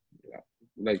 Yeah.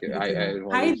 Like Good to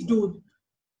know. I Heights, always. dude.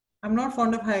 I'm not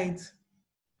fond of heights.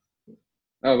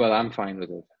 Oh well, I'm fine with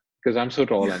it because I'm so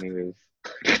tall, anyways.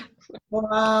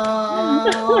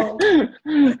 Wow.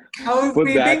 I was put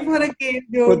that, waiting for a cave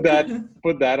put joke. that,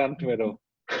 put that on Twitter.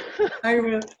 I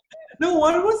will. No,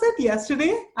 what was it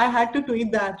yesterday? I had to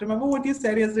tweet that. Remember what you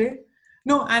said yesterday?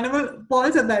 No,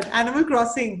 Paul said that. Animal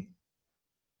Crossing.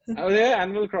 Oh yeah,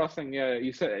 Animal Crossing. Yeah,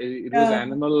 you said it was Yeah.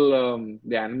 animal,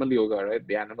 the animal yoga, right?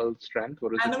 The animal strength.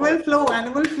 What is it called? Animal Flow.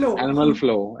 Animal Flow. Animal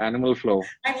flow. Animal flow.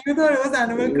 And you thought it was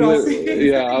Animal Crossing.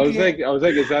 Yeah, The game. I was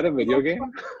like, is that a video game?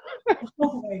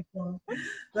 Oh my god.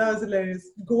 That was hilarious.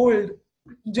 Gold.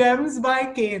 Gems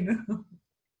by Kane.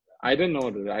 I didn't know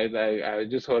it. I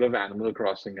just heard of Animal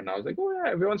Crossing, and I was like, oh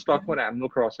yeah, everyone's talking about Animal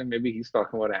Crossing. Maybe he's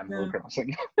talking about Animal Yeah.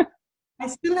 Crossing. I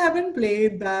still haven't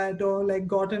played that or like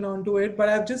gotten onto it, but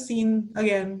I've just seen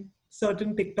again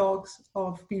certain TikToks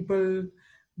of people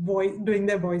doing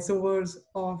their voiceovers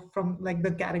of from like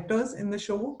the characters in the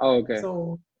show. Oh, okay.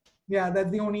 So yeah,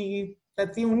 that's the only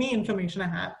information I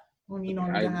have, only Okay.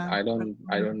 knowledge I have.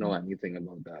 I don't know anything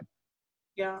about that.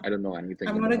 Yeah, I don't know anything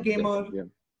I'm not a about that. gamer. Yeah. It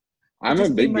I'm a just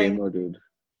came big by. gamer, dude.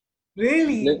 You play,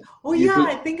 Really? Oh you yeah,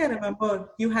 play, I think I remember.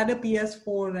 You had a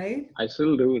PS4, right? I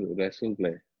still do, dude. I still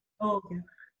play. Oh, okay.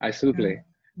 I still Yeah. play.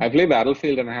 I play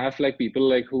Battlefield, and I have like people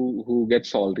like who get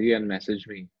salty and message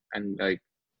me and like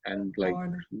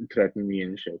God. threaten me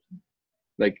and shit.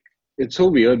 Like it's so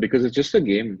weird because it's just a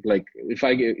game. Like if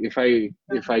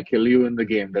I kill you in the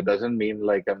game, that doesn't mean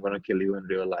like I'm gonna kill you in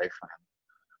real life, man.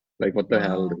 Like what the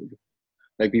hell, Wow. dude?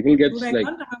 Like people get Dude, I like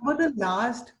can't remember the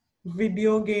last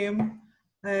video game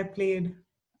I played.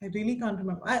 I really can't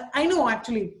remember. I know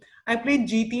actually. I played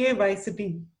GTA Vice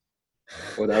City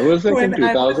oh that was like in when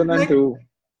I was like 2002.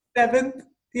 seventh.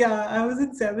 Yeah, I was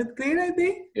in seventh grade, I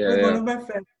think, Yeah, with one yeah. of my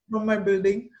friends from my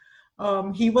building.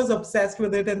 He was obsessed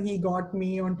with it and he got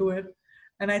me onto it.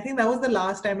 And I think that was the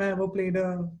last time I ever played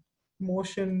a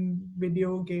motion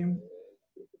video game.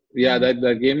 Yeah, Yeah.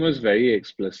 that game was very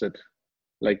explicit,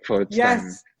 like for its time.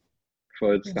 Yes.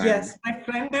 For its time. Yes. My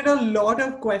friend did a lot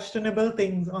of questionable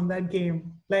things on that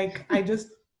game. Like,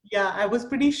 I was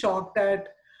pretty shocked that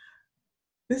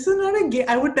this is not a game.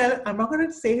 I would tell, I'm not going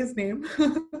to say his name.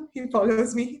 He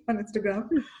follows me on Instagram.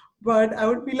 But I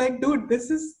would be like, dude, this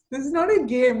is not a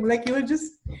game. Like,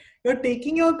 you're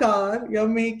taking your car, you're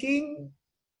making,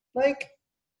 like,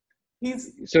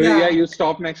 So yeah, yeah. you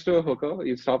stop next to a hooker.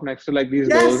 You stop next to like these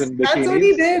girls Yes, in that's what bikinis.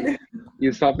 he did.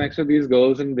 You stop next to these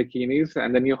girls in bikinis,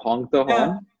 and then you honk the Yeah.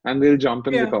 horn, and they'll jump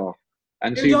in the Yeah. car.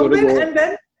 And so He'll you got jump to in, go.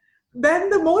 and then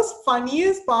the most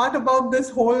funniest part about this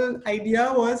whole idea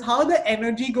was how the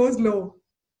energy goes low.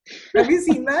 Have you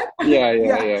seen that? Yeah, yeah,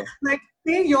 Yeah. yeah, Like,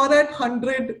 say you're at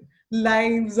 100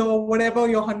 lives or whatever,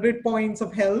 your 100 points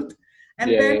of health. And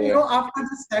yeah, then, yeah, after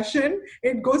the session,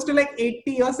 it goes to like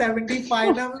 80 or 75.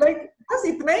 And I'm like, बस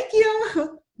इतना ही किया?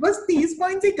 बस 30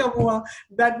 points ही कम हुआ.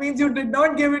 That means you did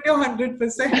not give it your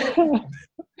 100%.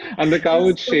 yeah. And the cow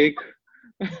would shake.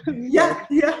 Yeah,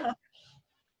 yeah.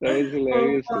 That was Oh,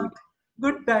 hilarious, dude. fuck.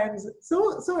 Good times.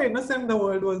 So innocent the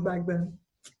world was back then.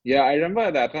 Yeah, I remember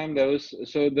at that time there was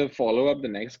so the follow-up, the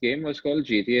next game was called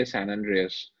GTA San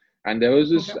Andreas, and there was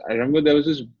this. Okay. I remember there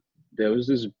was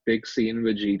this big scene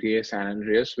with GTA San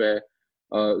Andreas where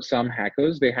some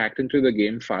hackers they hacked into the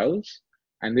game files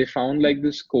and they found like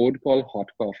this code called Hot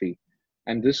Coffee,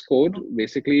 and this code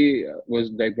basically was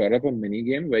like brought up a mini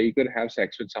game where you could have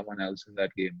sex with someone else in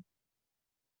that game.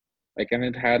 Like, and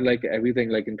it had like everything,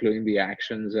 like including the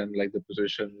actions and like the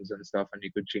positions and stuff, and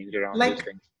you could change around those Like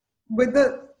things. with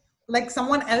the like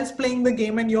someone else playing the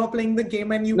game and you're playing the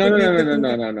game and you No, could no, no, make no, the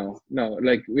no, two no, people. no, no, no.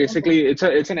 Like Okay. basically, it's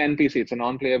an NPC. It's a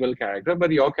non-playable character,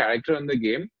 but your character in the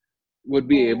game would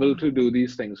be able Oh. to do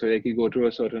these things. So like you go to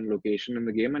a certain location in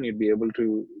the game, and you'd be able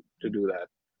to do that.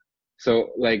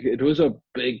 So like it was a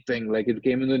big thing. Like it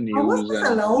came in the How was news, this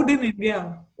and allowed in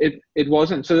India? it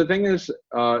wasn't. So the thing is,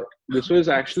 this was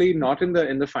actually not in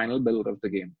the final build of the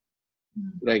game.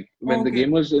 Like when the Okay.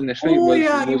 game was initially Oh was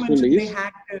yeah, you was mentioned they released,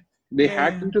 hacked it. they Yeah,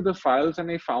 hacked yeah. into the files and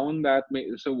they found that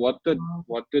so Wow.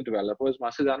 what the developers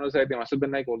must have done was like they must have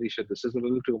been like, holy shit, this is a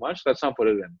little too much, let's not put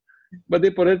it in. But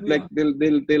they put it like Yeah.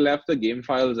 they left the game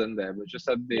files in there, but just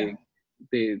that Yeah.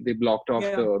 they blocked off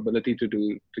Yeah. the ability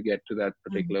to get to that Mm.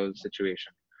 particular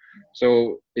situation. So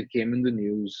it came in the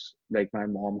news, like my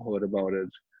mom heard about it,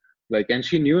 like, and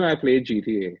she knew I played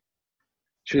GTA.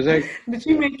 She was like, Did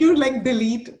she make you like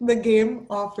delete the game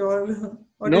off your,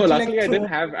 or no, did she luckily like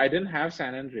throw? I didn't have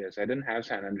San Andreas. I didn't have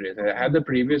San Andreas. I had the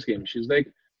previous game. She's like,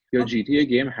 your GTA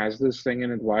game has this thing in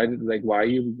it. Why are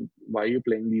you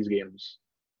playing these games?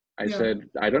 I Yeah. said,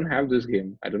 I don't have this game.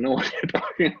 I don't know what you're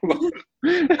talking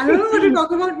I don't know what to about.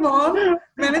 talk about, mom.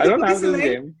 मैंने I तो don't पूरी have this सुनाई.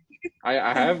 game.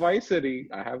 I have Vice City.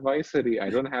 I have Vice City. I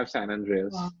don't have San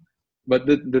Andreas. Wow. But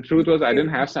the truth was I didn't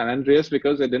Okay. have San Andreas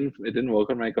because it didn't work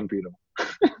on my computer.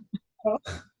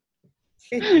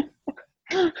 Okay.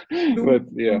 But Dude,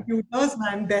 yeah. computers,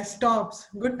 man, desktops,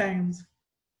 good times.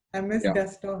 I miss Yeah.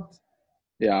 desktops.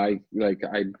 Yeah,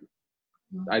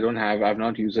 I've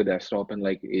not used a desktop in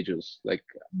like ages. Like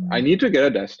I need to get a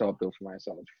desktop though for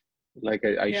myself. Like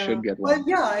I Yeah. should get Well, one.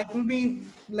 yeah, it will be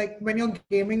like when you're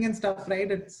gaming and stuff,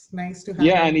 right? It's nice to have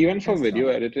Yeah, a and even for desktop. video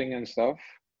editing and stuff,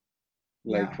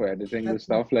 like Yeah, for editing the that's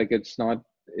nice. stuff, like it's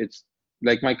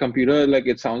like my computer, like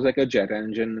it sounds like a jet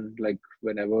engine, like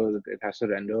whenever it has to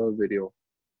render a video.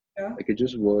 Yeah. Like it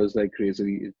just was like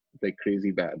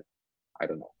crazy bad. I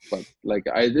don't know. But like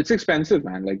it's expensive,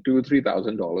 man. Like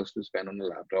 $2,000-3,000 to spend on a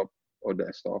laptop or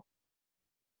desktop.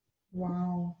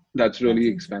 Wow. That's really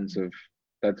That's insane. expensive.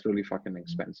 That's really fucking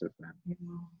expensive, man. Yeah.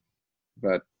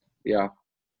 But yeah,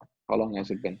 how long has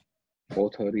it been?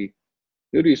 4:30.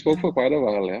 Dude, you spoke Yeah. for quite a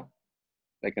while, yeah?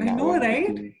 Like an I hour know, and right?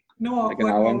 15, No like an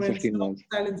awkward hour and moments, 15 no minutes.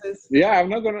 silences. Yeah, I'm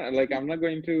not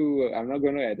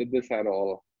going to edit this at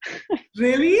all.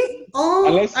 Really? Oh,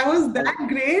 Unless, I was that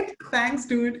great? Thanks,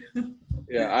 dude.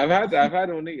 yeah, I've had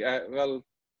only, well,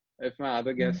 if my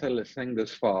other guests are listening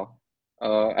this far,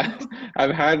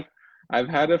 I've had, I've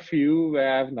had a few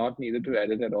where I've not needed to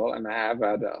edit at all, and I have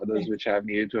had others which I've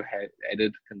needed to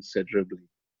edit considerably,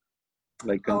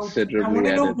 like Ouch. I want considerably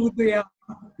to know edit. who they are.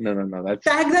 No,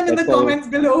 Tag them in the that's all. comments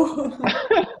below.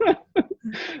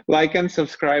 Like and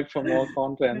subscribe for more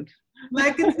content.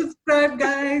 Like and subscribe,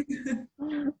 guys.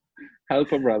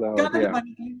 Help a brother out, Got the yeah,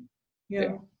 money.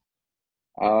 yeah.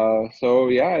 Yeah. So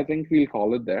yeah, I think we'll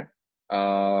call it there.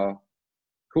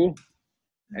 Cool.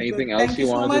 Anything Good. else Thank you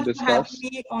you so wanted to much for having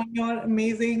discuss? me on your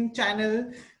amazing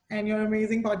channel and your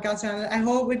amazing podcast channel. I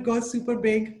hope it goes super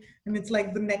big. and it's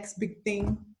like the next big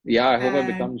thing. Yeah, I hope I And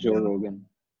become Joe Rogan.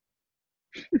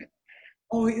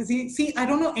 oh, is he? See, I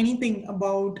don't know anything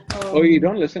about Oh, you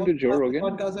don't listen to Joe Rogan?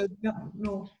 podcast. No,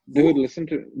 no. Dude, Who? listen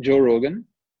to Joe Rogan.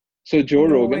 So Joe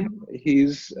No, I Rogan, don't.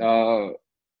 he's a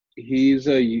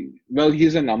well,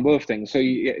 he's a number of things. So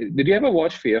did you ever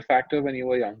watch Fear Factor when you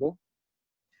were younger?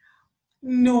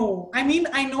 No, I mean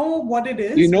I know what it You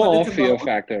is, what know it's of Fear about.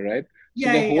 Factor, right? So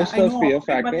Yeah, the yeah, yeah. host I of know of Fear it,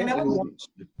 but I Factor never is watched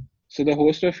it. so the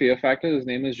host of Fear Factor, his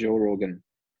name is Joe Rogan.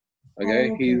 Okay,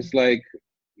 Oh, okay.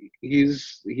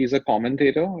 he's a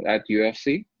commentator at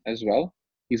UFC as well.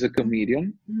 He's a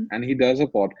comedian, Mhm. and he does a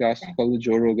podcast called the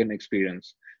Joe Rogan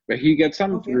Experience, where he gets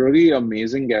some Okay. really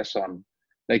amazing guests on.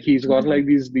 Like he's got Mhm. like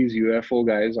these UFO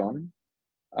guys on.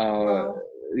 Uh, Wow.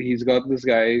 he's got this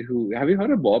guy who, have you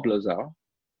heard of Bob Lazar?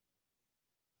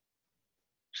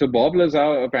 So Bob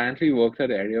Lazar apparently worked at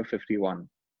Area 51,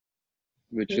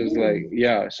 which is like, Ooh.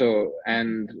 yeah. So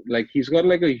and like he's got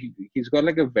like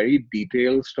a very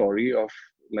detailed story of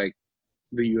like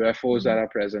the UFOs that Mhm. are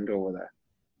present over there.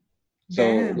 So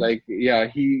Damn. like yeah,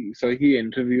 he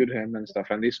interviewed him and stuff,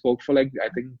 and they spoke for like I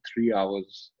think 3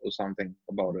 hours or something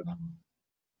about it.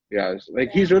 Yeah,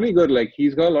 like he's Damn. really good. Like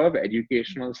he's got a lot of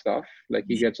educational stuff. Like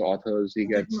he gets authors, he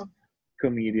Check him gets out.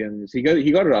 comedians. He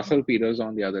got Russell Peters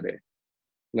on the other day.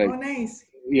 Oh, Like nice.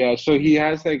 yeah, so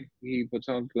he puts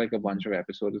out like a bunch of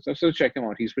episodes and stuff. So check him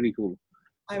out. He's pretty cool.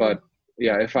 I But will.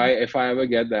 yeah, if I ever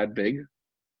get that big,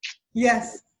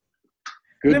 Yes.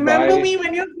 Remember goodbye. me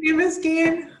when you're famous,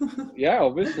 Kane. Yeah,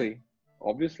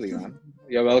 obviously, man.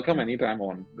 You're welcome anytime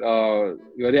on.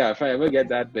 But yeah, if I ever get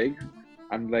that big,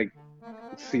 I'm like,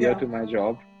 see ya Yeah. to my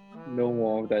job. No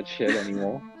more of that shit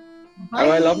anymore.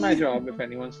 I love my Bye. job. If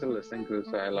anyone's still listening to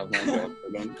this, I love my job. So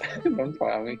don't don't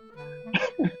fire me.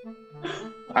 Oh, no.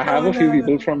 I have a few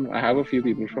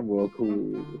people from work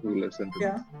who listen to me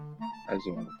Yeah. as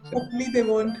well. So Hopefully they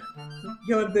won't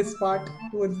hear this part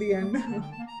towards the end.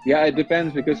 yeah, it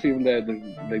depends because people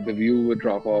like the view would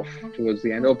drop off towards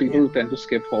the end, or Yeah. people tend to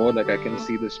skip forward. Like I can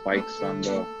see the spikes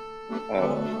uh,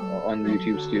 on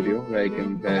YouTube Studio where I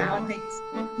can Yeah, thanks.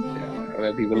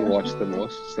 where people watch the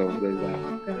most. So there's that.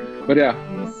 Yeah. But yeah,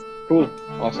 Nice. cool,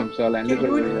 awesome. So I'll end Okay, it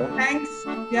over dude. here. Thanks.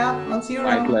 Yeah, I'll see you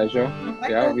My around. pleasure. Bye,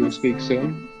 Yeah, we'll guys. speak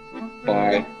soon. Yeah.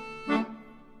 Bye.